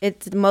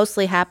 it's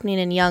mostly happening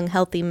in young,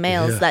 healthy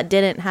males that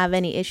didn't have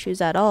any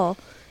issues at all.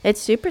 It's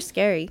super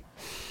scary.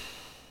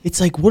 It's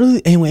like, what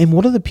do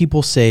the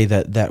people say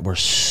that were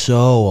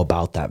so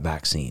about that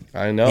vaccine?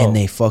 I know. And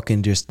they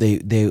fucking just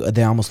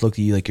they almost look at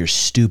you like you're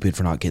stupid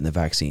for not getting the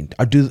vaccine.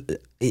 Or do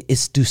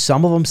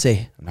some of them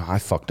say, no, I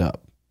fucked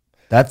up.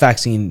 That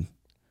vaccine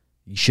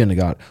you shouldn't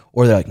have got.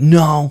 Or they're like,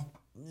 no.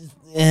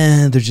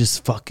 And they're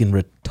just fucking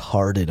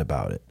retarded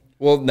about it.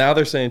 Well, now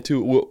they're saying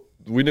too.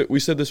 We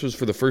said this was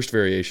for the first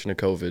variation of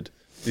COVID.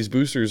 These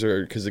boosters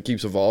are because it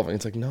keeps evolving.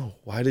 It's like, no,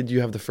 why did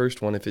you have the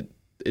first one if it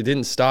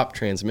didn't stop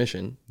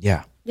transmission?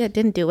 Yeah. Yeah, it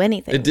didn't do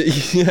anything. It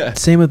did. Yeah.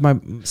 Same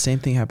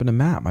thing happened to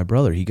Matt, my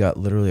brother. He got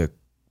literally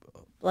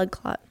blood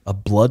clot. A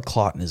blood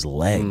clot in his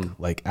leg,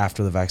 like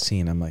after the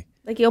vaccine. I'm like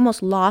he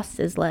almost lost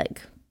his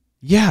leg.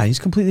 Yeah, he's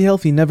completely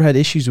healthy. He never had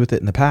issues with it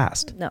in the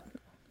past. No.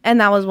 And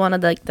that was one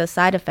of the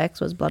side effects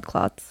was blood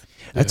clots.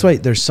 That's why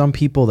there's some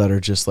people that are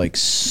just like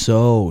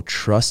so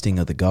trusting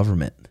of the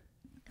government.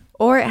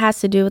 Or it has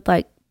to do with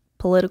like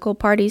political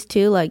parties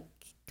too, like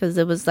because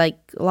it was like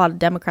a lot of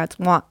Democrats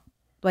want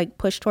like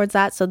push towards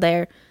that, so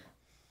they're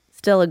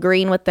still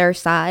agreeing with their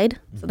side,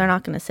 so they're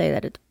not going to say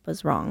that it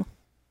was wrong.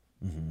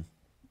 Mm-hmm.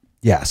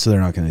 Yeah, so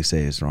they're not going to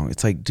say it's wrong.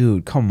 It's like,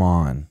 dude, come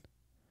on,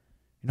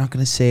 you're not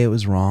going to say it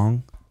was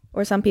wrong.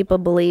 Or some people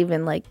believe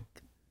in like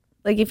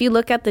if you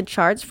look at the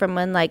charts from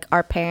when like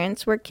our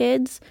parents were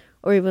kids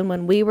or even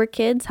when we were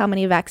kids, how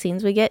many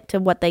vaccines we get to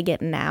what they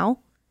get now,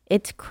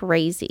 it's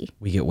crazy.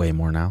 We get way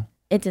more now.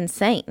 It's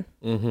insane.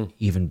 Mm-hmm.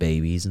 Even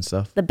babies and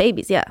stuff. The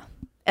babies, yeah.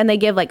 And they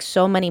give like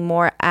so many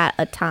more at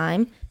a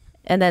time.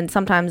 And then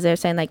sometimes they're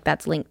saying like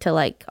that's linked to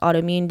like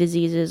autoimmune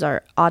diseases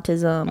or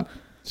autism.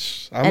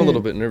 I'm a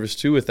little bit nervous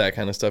too with that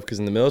kind of stuff because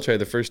in the military,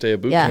 the first day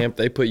of boot camp,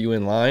 they put you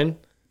in line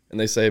and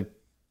they say,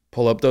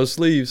 pull up those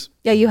sleeves.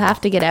 Yeah, you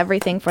have to get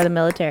everything for the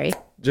military.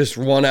 Just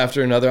one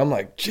after another. I'm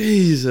like,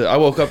 geez. I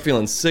woke up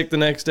feeling sick the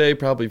next day,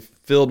 probably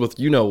filled with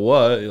you know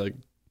what. Like,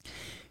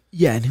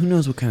 yeah, and who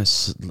knows what kind of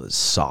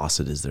sauce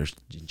it is they're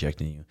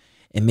injecting you.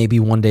 And maybe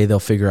one day they'll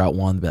figure out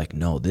one and be like,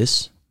 no,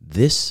 this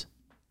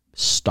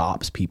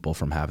stops people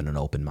from having an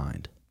open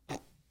mind.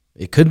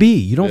 It could be.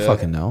 You don't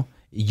fucking know.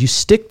 You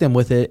stick them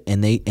with it,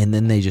 and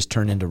then they just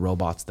turn into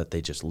robots that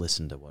they just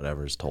listen to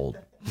whatever's told.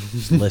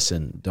 Just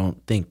listen.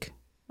 Don't think.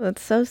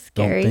 That's so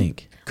scary. Don't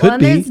think. Well, Could and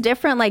be. there's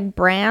different like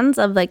brands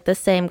of like the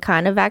same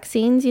kind of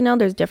vaccines. You know,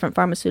 there's different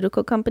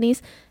pharmaceutical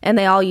companies, and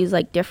they all use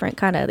like different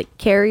kind of like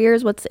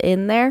carriers. What's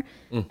in there,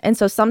 and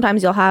so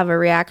sometimes you'll have a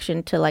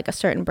reaction to like a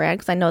certain brand.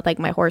 Because I know with like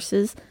my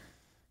horses,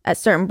 at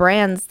certain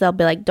brands they'll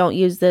be like, don't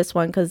use this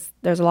one because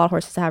there's a lot of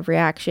horses that have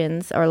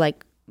reactions. Or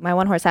like my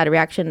one horse had a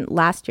reaction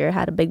last year,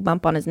 had a big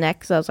bump on his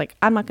neck, so I was like,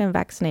 I'm not going to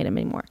vaccinate him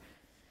anymore.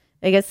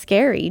 It gets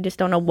scary. You just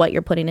don't know what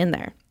you're putting in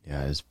there.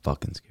 Yeah, it's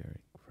fucking scary.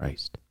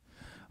 Christ.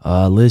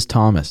 Liz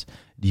Thomas,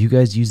 do you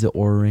guys use the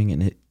Oura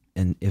Ring,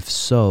 and if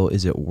so,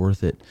 is it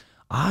worth it?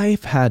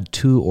 I've had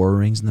 2 Oura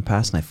Rings in the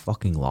past, and I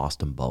fucking lost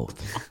them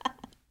both.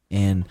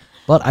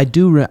 But I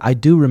do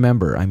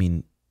remember. I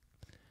mean,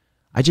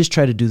 I just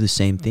try to do the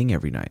same thing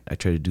every night. I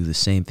try to do the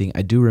same thing.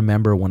 I do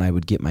remember when I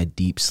would get my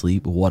deep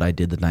sleep, what I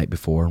did the night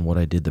before and what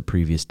I did the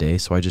previous day.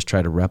 So I just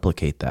try to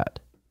replicate that.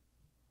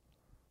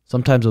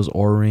 Sometimes those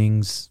Oura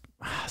Rings,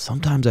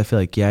 sometimes I feel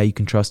like, yeah, you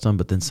can trust them,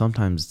 but then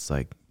sometimes it's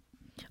like,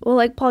 Well,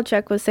 like Paul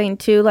Check was saying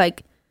too,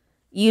 like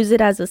use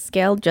it as a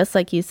scale, just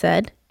like you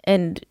said,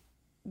 and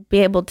be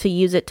able to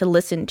use it to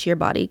listen to your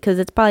body, because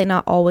it's probably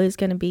not always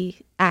going to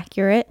be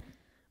accurate,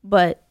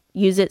 but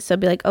use it so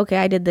be like, okay,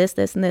 I did this,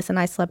 this, and this, and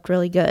I slept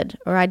really good,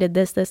 or I did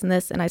this, this, and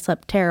this, and I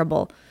slept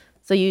terrible.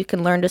 So you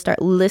can learn to start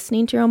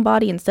listening to your own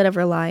body instead of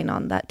relying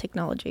on that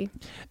technology.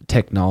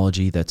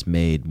 technology that's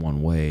made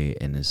one way,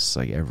 and it's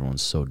like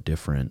everyone's so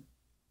different.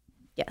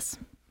 Yes.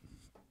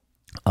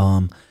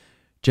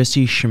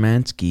 Jesse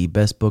Shemansky,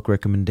 best book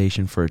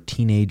recommendation for a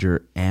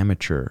teenager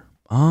amateur.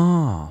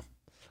 I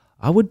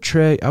would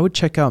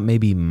check out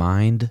maybe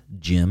Mind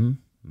Gym,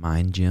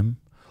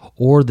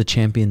 or the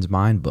Champion's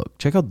Mind book.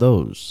 Check out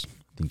those.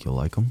 I think you'll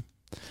like them.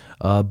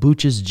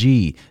 Booches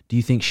G, do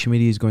you think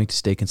Schmitty is going to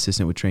stay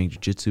consistent with training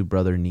jiu-jitsu?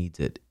 Brother needs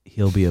it.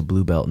 He'll be a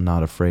blue belt,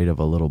 not afraid of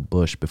a little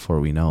bush before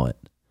we know it.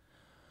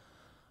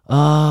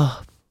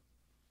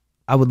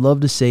 I would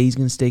love to say he's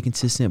going to stay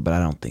consistent, but I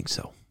don't think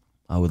so.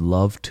 I would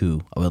love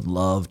to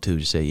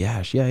just say,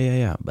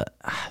 yeah. But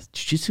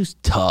jiu-jitsu's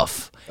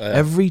tough.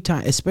 Every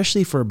time,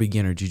 especially for a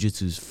beginner,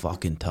 jiu-jitsu's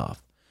fucking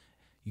tough.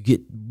 You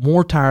get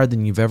more tired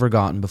than you've ever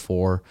gotten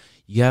before.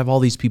 You have all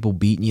these people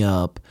beating you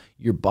up.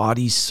 Your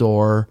body's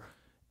sore.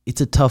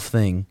 It's a tough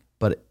thing.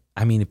 But,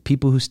 I mean, if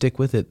people who stick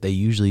with it, they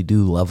usually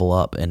do level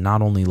up. And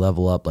not only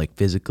level up like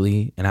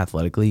physically and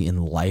athletically,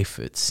 in life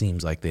it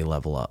seems like they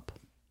level up.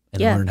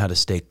 And learn how to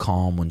stay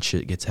calm when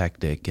shit gets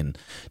hectic. And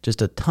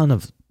just a ton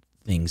of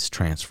things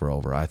transfer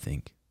over, I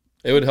think.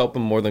 It would help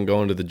him more than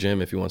going to the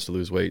gym if he wants to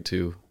lose weight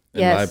too.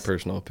 In my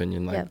personal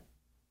opinion, like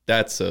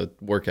that's a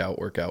workout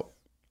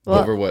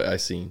over what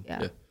I've seen.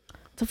 Yeah.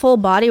 It's a full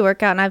body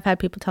workout, and I've had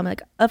people tell me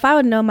like, if I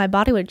would know my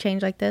body would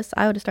change like this,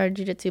 I would have started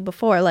jiu-jitsu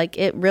before. Like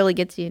it really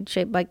gets you in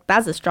shape. Like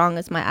that's the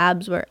strongest my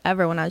abs were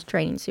ever when I was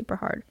training super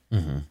hard.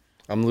 Mm-hmm.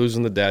 I'm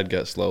losing the dad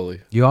gut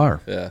slowly. You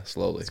are. Yeah,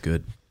 slowly. It's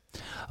good.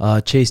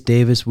 Chase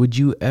Davis, would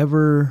you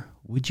ever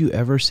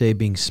say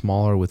being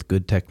smaller with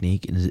good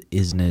technique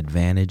is an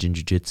advantage in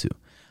jiu-jitsu?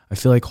 I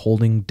feel like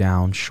holding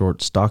down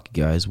short, stocky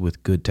guys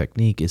with good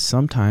technique is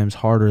sometimes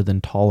harder than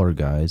taller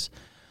guys.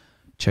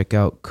 Check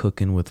out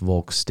Cooking with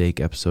Volk's Steak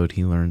episode.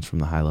 He learns from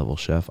the high-level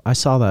chef. I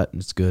saw that,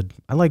 and it's good.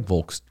 I like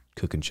Volk's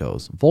cooking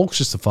shows. Volk's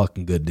just a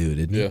fucking good dude,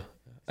 isn't he? Yeah.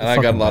 And I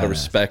got a lot of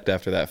respect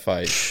after that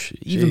fight.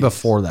 Even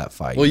before that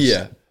fight. Well,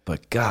 yeah.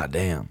 But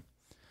goddamn.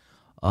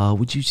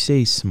 Would you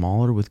say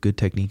smaller with good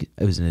technique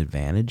is an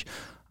advantage?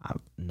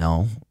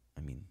 No.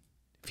 I mean,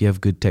 if you have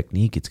good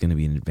technique, it's going to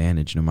be an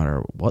advantage no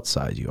matter what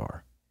size you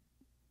are.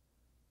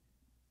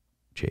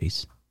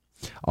 Chase.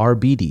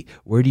 RBD,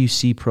 where do you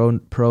see pro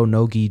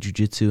no-gi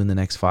jiu-jitsu in the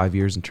next 5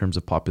 years in terms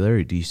of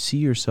popularity? Do you see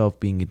yourself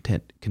being a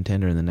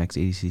contender in the next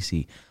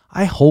ADCC?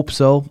 I hope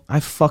so. I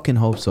fucking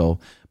hope so.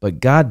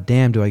 But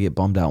goddamn do I get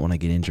bummed out when I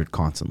get injured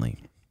constantly.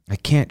 I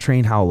can't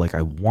train how like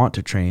I want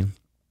to train.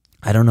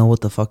 I don't know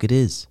what the fuck it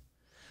is.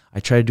 I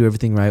try to do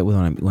everything right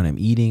when I'm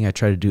eating. I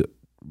try to do it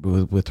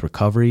with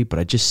recovery, but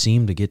I just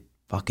seem to get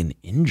fucking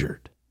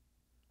injured.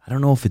 I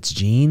don't know if it's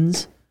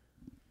genes.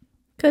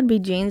 Could be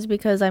genes,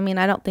 because I mean,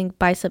 I don't think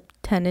bicep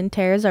tendon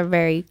tears are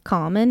very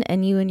common,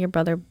 and you and your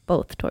brother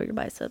both tore your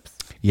biceps.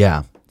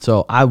 Yeah.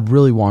 So I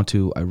really want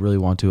to.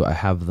 I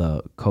have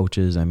the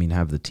coaches,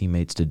 have the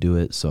teammates to do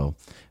it. So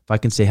if I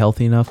can stay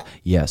healthy enough,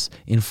 yes.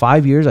 In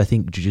 5 years, I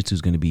think jiu-jitsu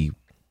is going to be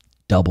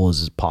double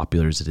as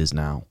popular as it is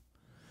now.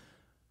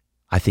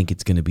 I think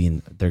it's going to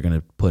be they're going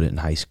to put it in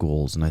high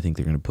schools, and I think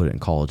they're going to put it in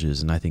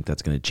colleges, and I think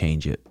that's going to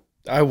change it.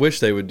 I wish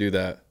they would do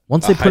that.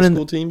 Once they put high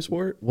school team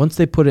sport? Once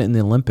they put it in the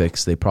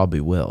Olympics, they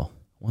probably will.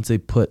 Once they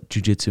put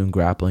jiu-jitsu and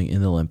grappling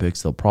in the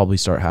Olympics, they'll probably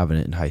start having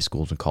it in high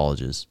schools and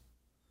colleges.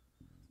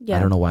 Yeah. I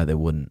don't know why they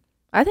wouldn't.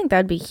 I think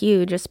that'd be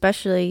huge,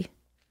 especially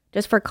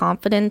just for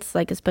confidence,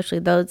 like especially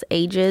those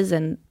ages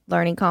and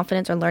learning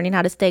confidence or learning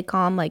how to stay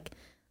calm. Like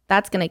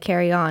that's going to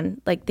carry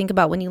on. Like think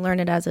about when you learn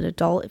it as an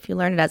adult. If you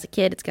learn it as a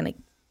kid, it's going to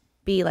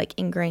be like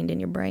ingrained in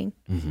your brain.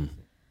 Mm-hmm.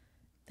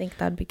 I think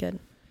that'd be good.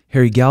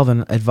 Harry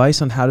Galvin,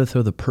 advice on how to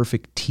throw the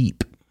perfect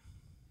teep.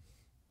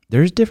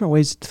 There's different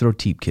ways to throw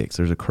teep kicks.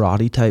 There's a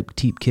karate type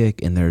teep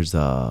kick, and there's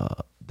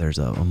There's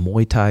a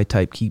Muay Thai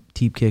type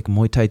teep kick,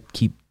 Muay Thai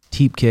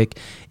teep kick.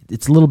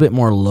 It's a little bit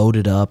more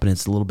loaded up, and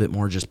it's a little bit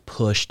more just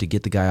push to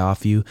get the guy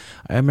off you.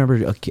 I remember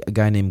a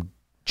guy named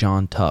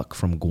John Tuck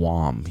from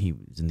Guam. He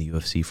was in the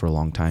UFC for a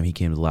long time. He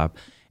came to the lab,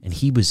 and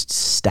he was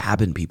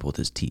stabbing people with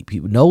his teep. He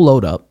would no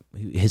load up.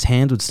 His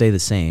hands would stay the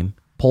same,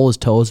 pull his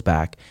toes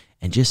back,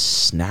 and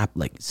just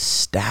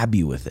stab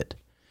you with it.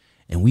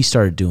 And we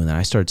started doing that.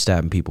 I started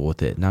stabbing people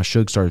with it. Now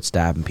Suge started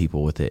stabbing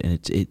people with it, and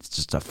it's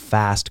just a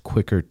fast,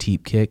 quicker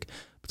teep kick.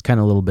 It's kind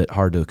of a little bit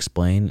hard to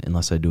explain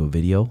unless I do a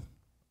video.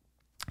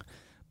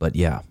 But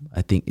yeah,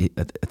 I think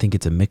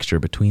it's a mixture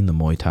between the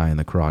Muay Thai and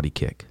the karate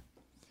kick.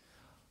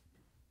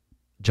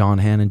 John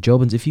Hannon,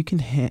 Jobins, if you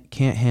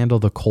can't handle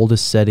the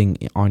coldest setting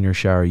on your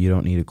shower, you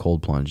don't need a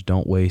cold plunge.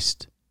 Don't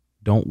wait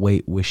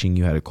wishing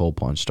you had a cold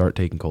plunge. Start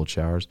taking cold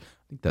showers.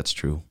 I think that's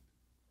true.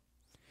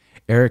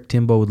 Eric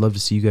Timbo would love to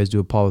see you guys do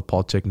a pod with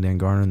Paul Chick and Dan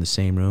Garner in the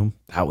same room.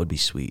 That would be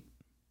sweet.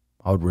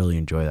 I would really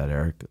enjoy that,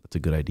 Eric. That's a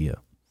good idea.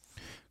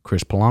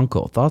 Chris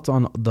Polanco, thoughts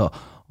on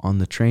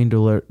the train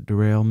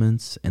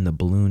derailments and the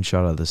balloon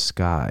shot out of the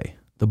sky?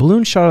 The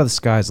balloon shot out of the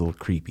sky is a little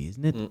creepy,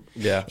 isn't it?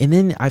 Yeah. And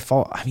then I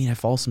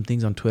follow some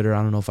things on Twitter.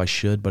 I don't know if I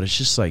should, but it's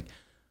just like,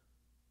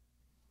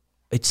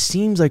 it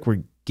seems like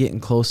we're getting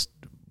close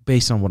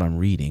based on what I'm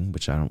reading,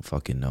 which I don't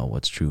fucking know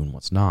what's true and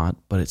what's not,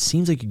 but it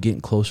seems like you're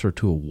getting closer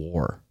to a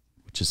war,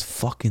 which is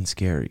fucking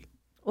scary.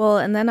 Well,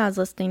 and then I was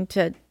listening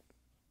to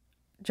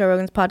Joe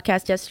Rogan's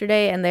podcast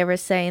yesterday, and they were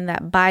saying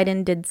that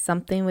Biden did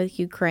something with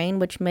Ukraine,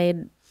 which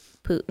made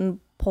Putin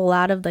pull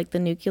out of like the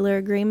nuclear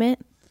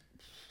agreement,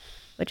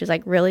 which is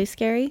like really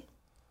scary.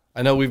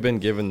 I know we've been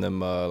giving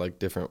them like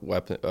different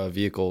weapon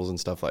vehicles and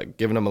stuff, like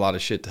giving them a lot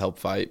of shit to help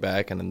fight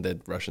back, and then the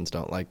Russians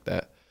don't like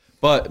that.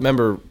 But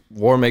remember,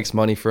 war makes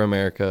money for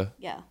America.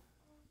 Yeah.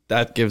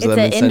 That gives It's them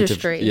an incentive.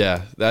 industry.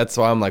 Yeah, that's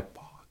why I'm like,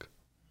 fuck.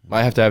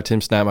 Might have to have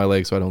Tim snap my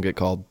leg so I don't get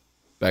called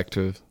back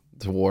to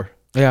war.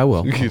 Yeah, I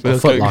will. I'll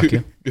foot lock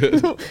you.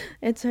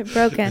 It's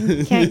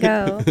broken. Can't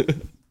go.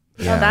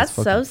 Yeah, that's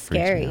it so fucking freaks me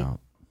scary. out.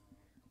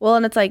 Well,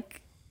 and it's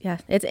like, yeah,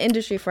 it's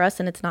industry for us,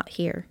 and it's not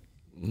here.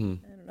 Mm-hmm.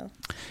 I don't know.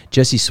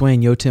 Jesse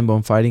Swain, yo Timbo,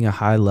 I'm fighting a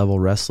high level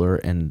wrestler,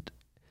 and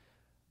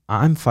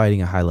I'm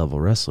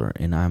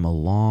a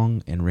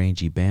long and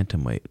rangy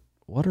bantamweight.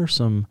 What are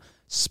some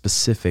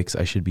specifics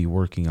I should be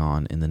working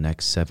on in the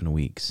next 7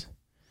 weeks?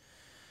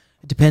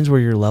 It depends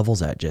where your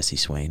level's at, Jesse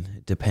Swain.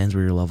 It depends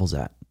where your level's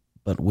at.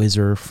 But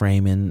whizzer,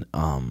 framing,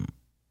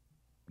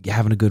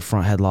 having a good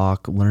front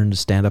headlock, learn to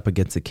stand up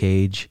against the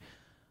cage,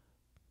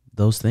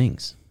 those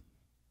things.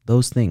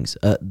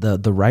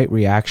 The right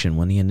reaction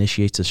when he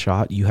initiates a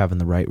shot, you having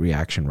the right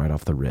reaction right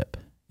off the rip.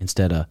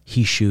 Instead of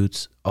he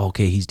shoots,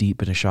 okay, he's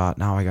deep in a shot.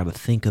 Now I got to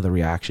think of the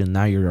reaction.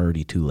 Now you're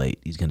already too late.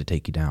 He's going to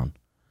take you down.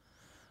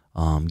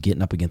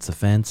 Getting up against the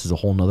fence is a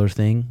whole nother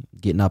thing.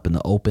 Getting up in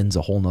the open is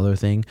a whole nother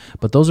thing.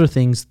 But those are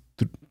things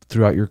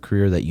throughout your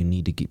career that you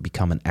need to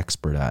become an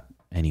expert at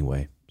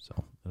anyway.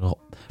 So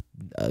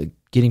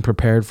getting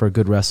prepared for a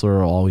good wrestler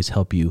will always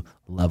help you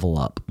level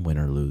up, win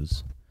or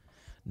lose.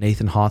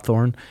 Nathan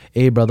Hawthorne,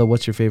 hey brother,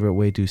 what's your favorite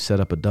way to set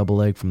up a double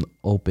leg from the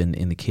open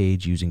in the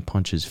cage using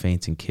punches,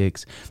 feints, and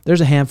kicks?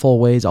 There's a handful of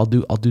ways. I'll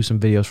do some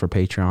videos for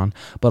Patreon,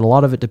 but a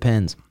lot of it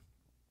depends.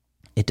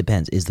 It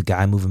depends. Is the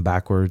guy moving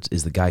backwards?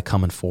 Is the guy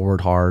coming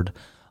forward hard?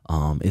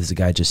 Is the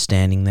guy just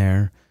standing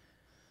there?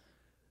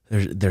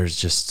 There's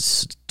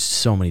just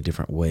so many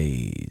different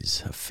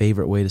ways. A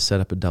favorite way to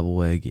set up a double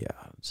leg? Yeah,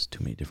 it's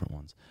too many different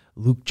ones.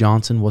 Luke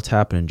Johnson, what's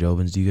happening,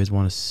 Jobins? Do you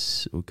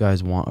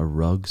guys want a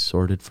rug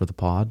sorted for the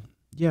pod?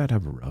 Yeah, I'd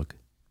have a rug.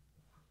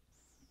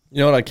 You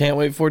know what I can't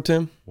wait for,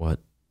 Tim?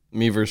 What?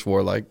 Me versus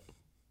Warlike.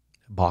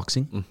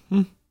 Boxing?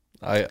 Mm-hmm.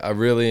 I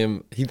really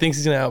am. He thinks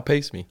he's going to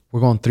outpace me.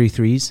 We're going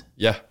 3-3s?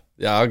 Yeah,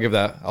 I'll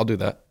do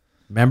that.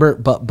 Remember,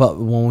 but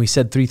when we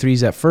said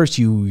 3-3s at first,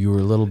 you were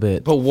a little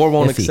bit. But War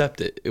won't iffy. accept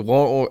it. It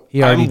won't.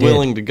 He already did.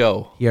 willing to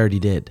go. He already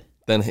did.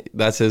 Then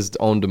that's his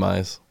own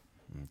demise.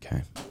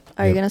 Okay.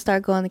 Are you going to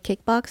start going to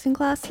kickboxing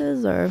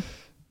classes, or?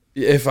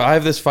 If I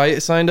have this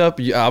fight signed up,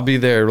 I'll be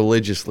there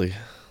religiously.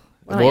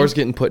 War's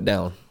getting put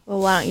down.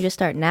 Well, why don't you just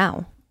start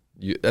now?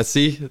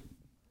 See?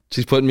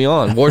 She's putting me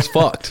on. War's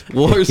fucked.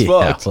 War's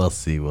fucked. We'll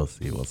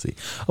see.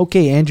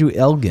 Okay, Andrew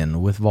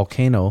Elgin with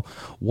Volcano.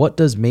 What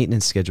does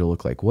maintenance schedule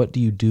look like? What do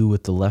you do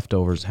with the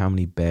leftovers? How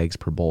many bags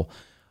per bowl?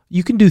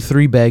 You can do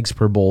 3 bags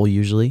per bowl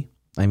usually.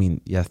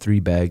 3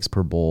 bags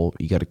per bowl.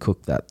 You got to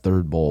cook that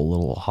third bowl a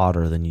little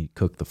hotter than you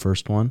cook the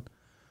first one.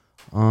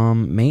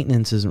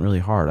 Maintenance isn't really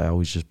hard. I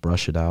always just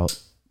brush it out,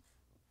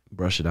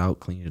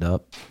 clean it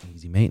up.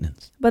 Easy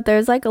maintenance. But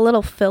there's like a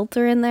little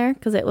filter in there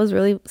because it was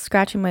really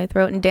scratching my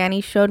throat, and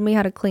Danny showed me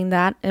how to clean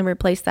that and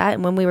replace that,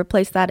 and when we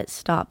replaced that, it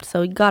stopped.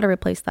 So you got to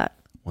replace that.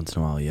 Once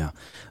in a while, yeah.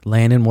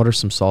 Landon, what are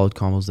some solid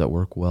combos that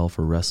work well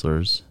for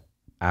wrestlers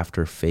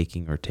after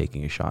faking or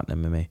taking a shot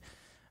in MMA?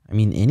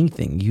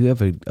 Anything. You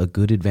have a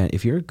good advantage.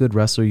 If you're a good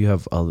wrestler, you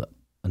have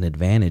an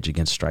advantage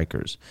against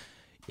strikers.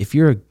 if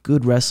you're a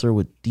good wrestler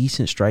with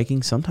decent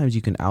striking, sometimes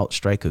you can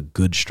outstrike a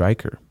good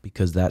striker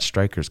because that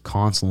striker's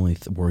constantly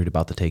worried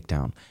about the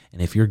takedown.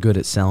 And if you're good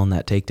at selling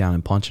that takedown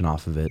and punching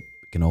off of it,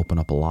 it can open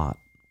up a lot.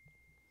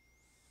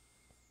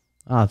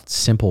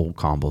 Simple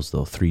combos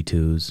though,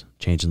 3-2s,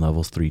 changing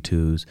levels,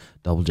 3-2s,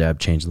 double jab,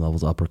 changing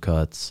levels,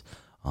 uppercuts.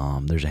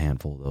 There's a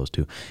handful of those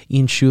too.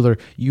 Ian Schuler,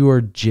 you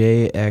or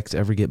JX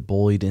ever get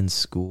bullied in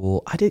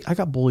school? I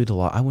got bullied a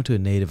lot. I went to a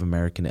Native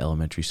American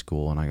elementary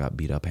school and I got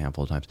beat up a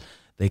handful of times.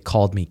 They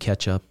called me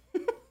Ketchup.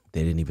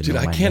 They didn't even know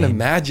my name. Dude, I can't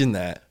imagine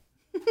that.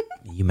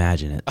 You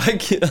imagine it. I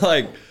can't,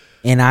 like...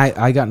 And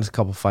I got into a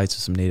couple fights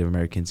with some Native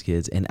American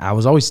kids, and I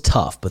was always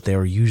tough, but they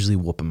were usually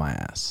whooping my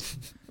ass.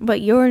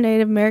 But you're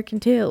Native American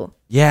too.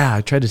 Yeah,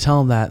 I tried to tell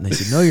them that, and they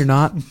said, no, you're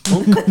not.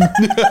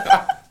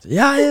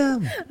 Yeah, I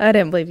am. I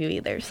didn't believe you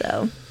either,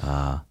 so.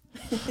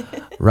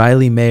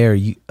 Riley Mayer,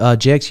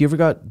 JX, you ever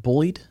got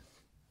bullied?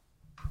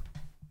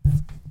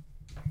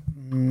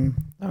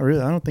 Not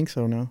really. I don't think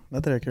so, no.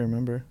 Not that I can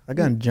remember. I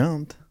got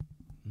jumped.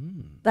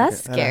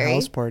 That's At scary. a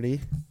house party.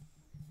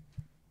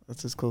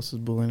 That's as close as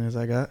bullying as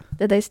I got.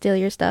 Did they steal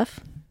your stuff?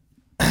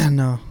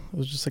 No, it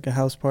was just like a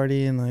house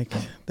party, and like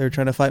they were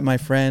trying to fight my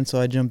friend, so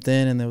I jumped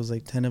in, and there was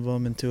like 10 of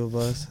them and 2 of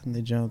us, and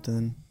they jumped,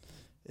 and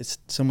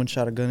someone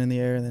shot a gun in the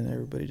air, and then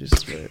everybody just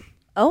split.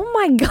 Oh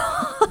my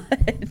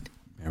God.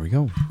 There we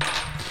go.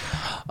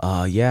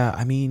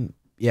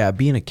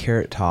 Being a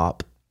carrot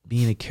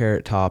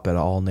top at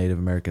all Native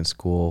American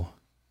school,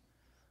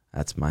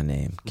 that's my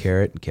name.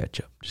 Carrot and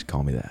Ketchup. Just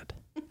call me that.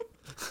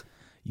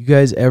 You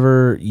guys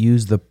ever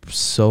use the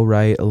So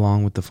Right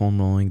along with the foam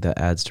rolling that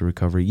adds to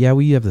recovery? Yeah,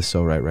 we have the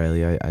So Right,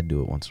 Riley. I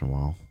do it once in a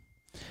while.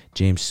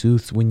 James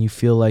Sooth, when you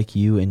feel like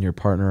you and your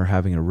partner are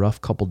having a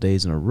rough couple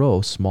days in a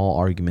row, small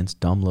arguments,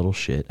 dumb little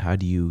shit, how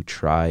do you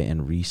try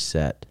and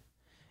reset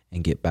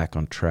and get back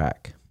on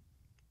track?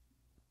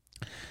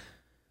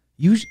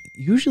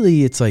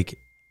 Usually it's like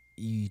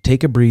you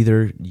take a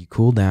breather, you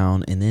cool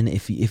down, and then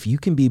if you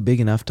can be big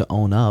enough to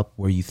own up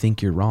where you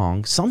think you're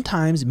wrong,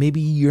 sometimes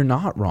maybe you're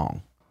not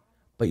wrong.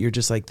 But you're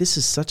just like, this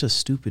is such a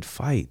stupid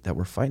fight that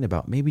we're fighting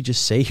about. Maybe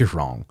just say you're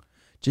wrong.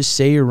 Just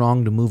say you're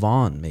wrong to move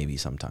on, maybe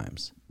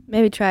sometimes.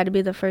 Maybe try to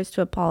be the first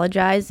to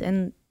apologize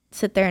and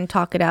sit there and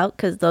talk it out,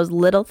 because those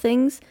little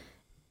things,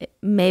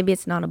 maybe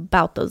it's not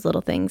about those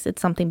little things.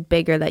 It's something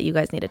bigger that you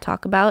guys need to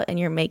talk about, and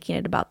you're making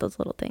it about those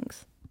little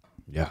things.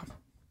 Yeah,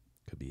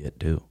 could be it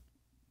too.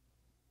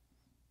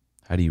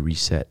 How do you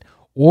reset?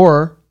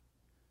 Or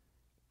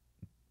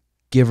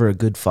give her a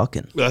good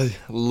fucking. A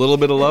little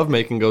bit of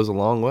lovemaking goes a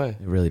long way.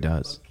 It really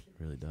does.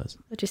 It really does.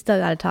 But you still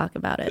got to talk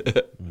about it.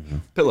 Mm-hmm.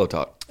 Pillow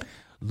talk.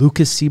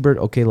 Lucas Siebert,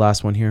 okay,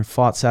 last one here.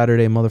 Fought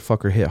Saturday,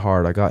 motherfucker hit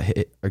hard. I got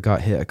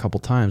hit a couple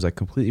times. I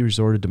completely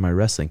resorted to my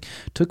wrestling.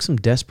 Took some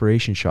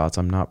desperation shots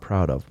I'm not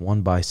proud of.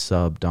 One by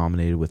sub,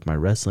 dominated with my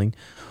wrestling.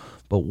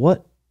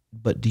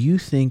 But do you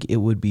think it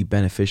would be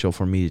beneficial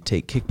for me to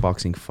take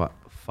kickboxing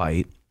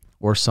fight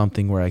or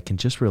something where I can't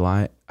just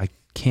rely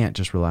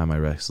on my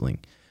wrestling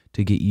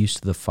to get used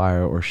to the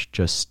fire, or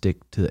just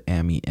stick to the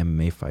AMI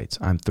MMA fights?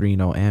 I'm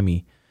 3-0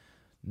 AMI,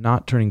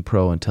 not turning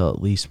pro until at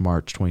least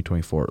March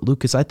 2024.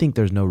 Lucas, I think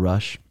there's no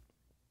rush,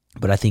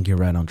 but I think you're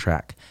right on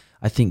track.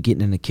 I think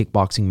getting in a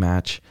kickboxing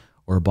match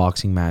or a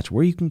boxing match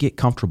where you can get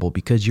comfortable,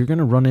 because you're going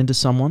to run into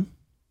someone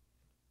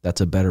that's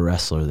a better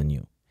wrestler than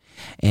you.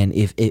 And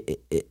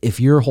if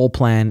your whole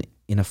plan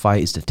in a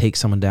fight is to take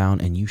someone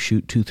down and you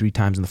shoot 2-3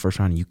 times in the first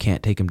round and you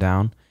can't take him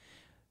down,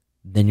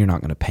 then you're not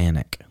going to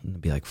panic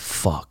and be like,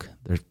 fuck,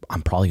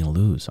 I'm probably going to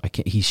lose.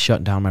 He's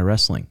shutting down my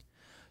wrestling.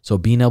 So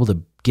being able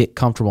to get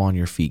comfortable on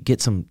your feet,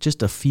 get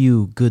just a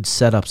few good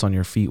setups on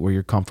your feet where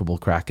you're comfortable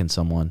cracking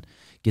someone,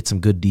 get some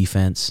good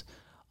defense.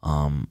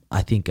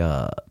 I think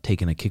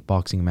taking a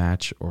kickboxing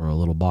match or a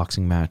little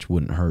boxing match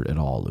wouldn't hurt at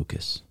all,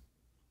 Lucas.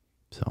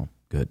 So,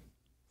 good.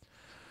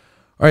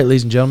 All right,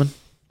 ladies and gentlemen,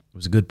 it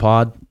was a good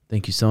pod.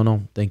 Thank you,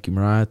 Sono. Thank you,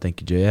 Mariah.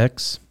 Thank you,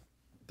 JX.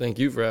 Thank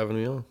you for having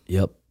me on.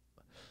 Yep.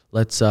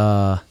 Let's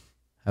have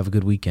a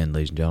good weekend,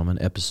 ladies and gentlemen.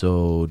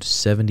 Episode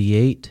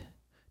 78.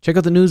 Check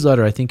out the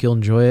newsletter. I think you'll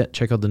enjoy it.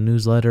 Check out the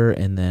newsletter,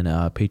 and then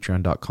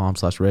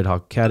patreon.com/RedHawk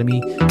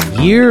Academy.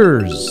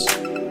 Years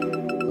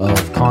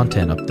of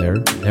content up there.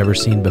 Never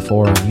seen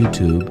before on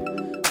YouTube.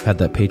 Had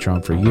that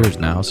Patreon for years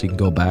now, so you can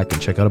go back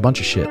and check out a bunch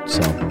of shit.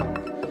 So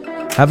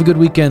have a good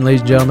weekend,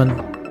 ladies and gentlemen.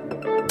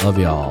 Love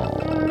y'all.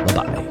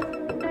 Bye-bye.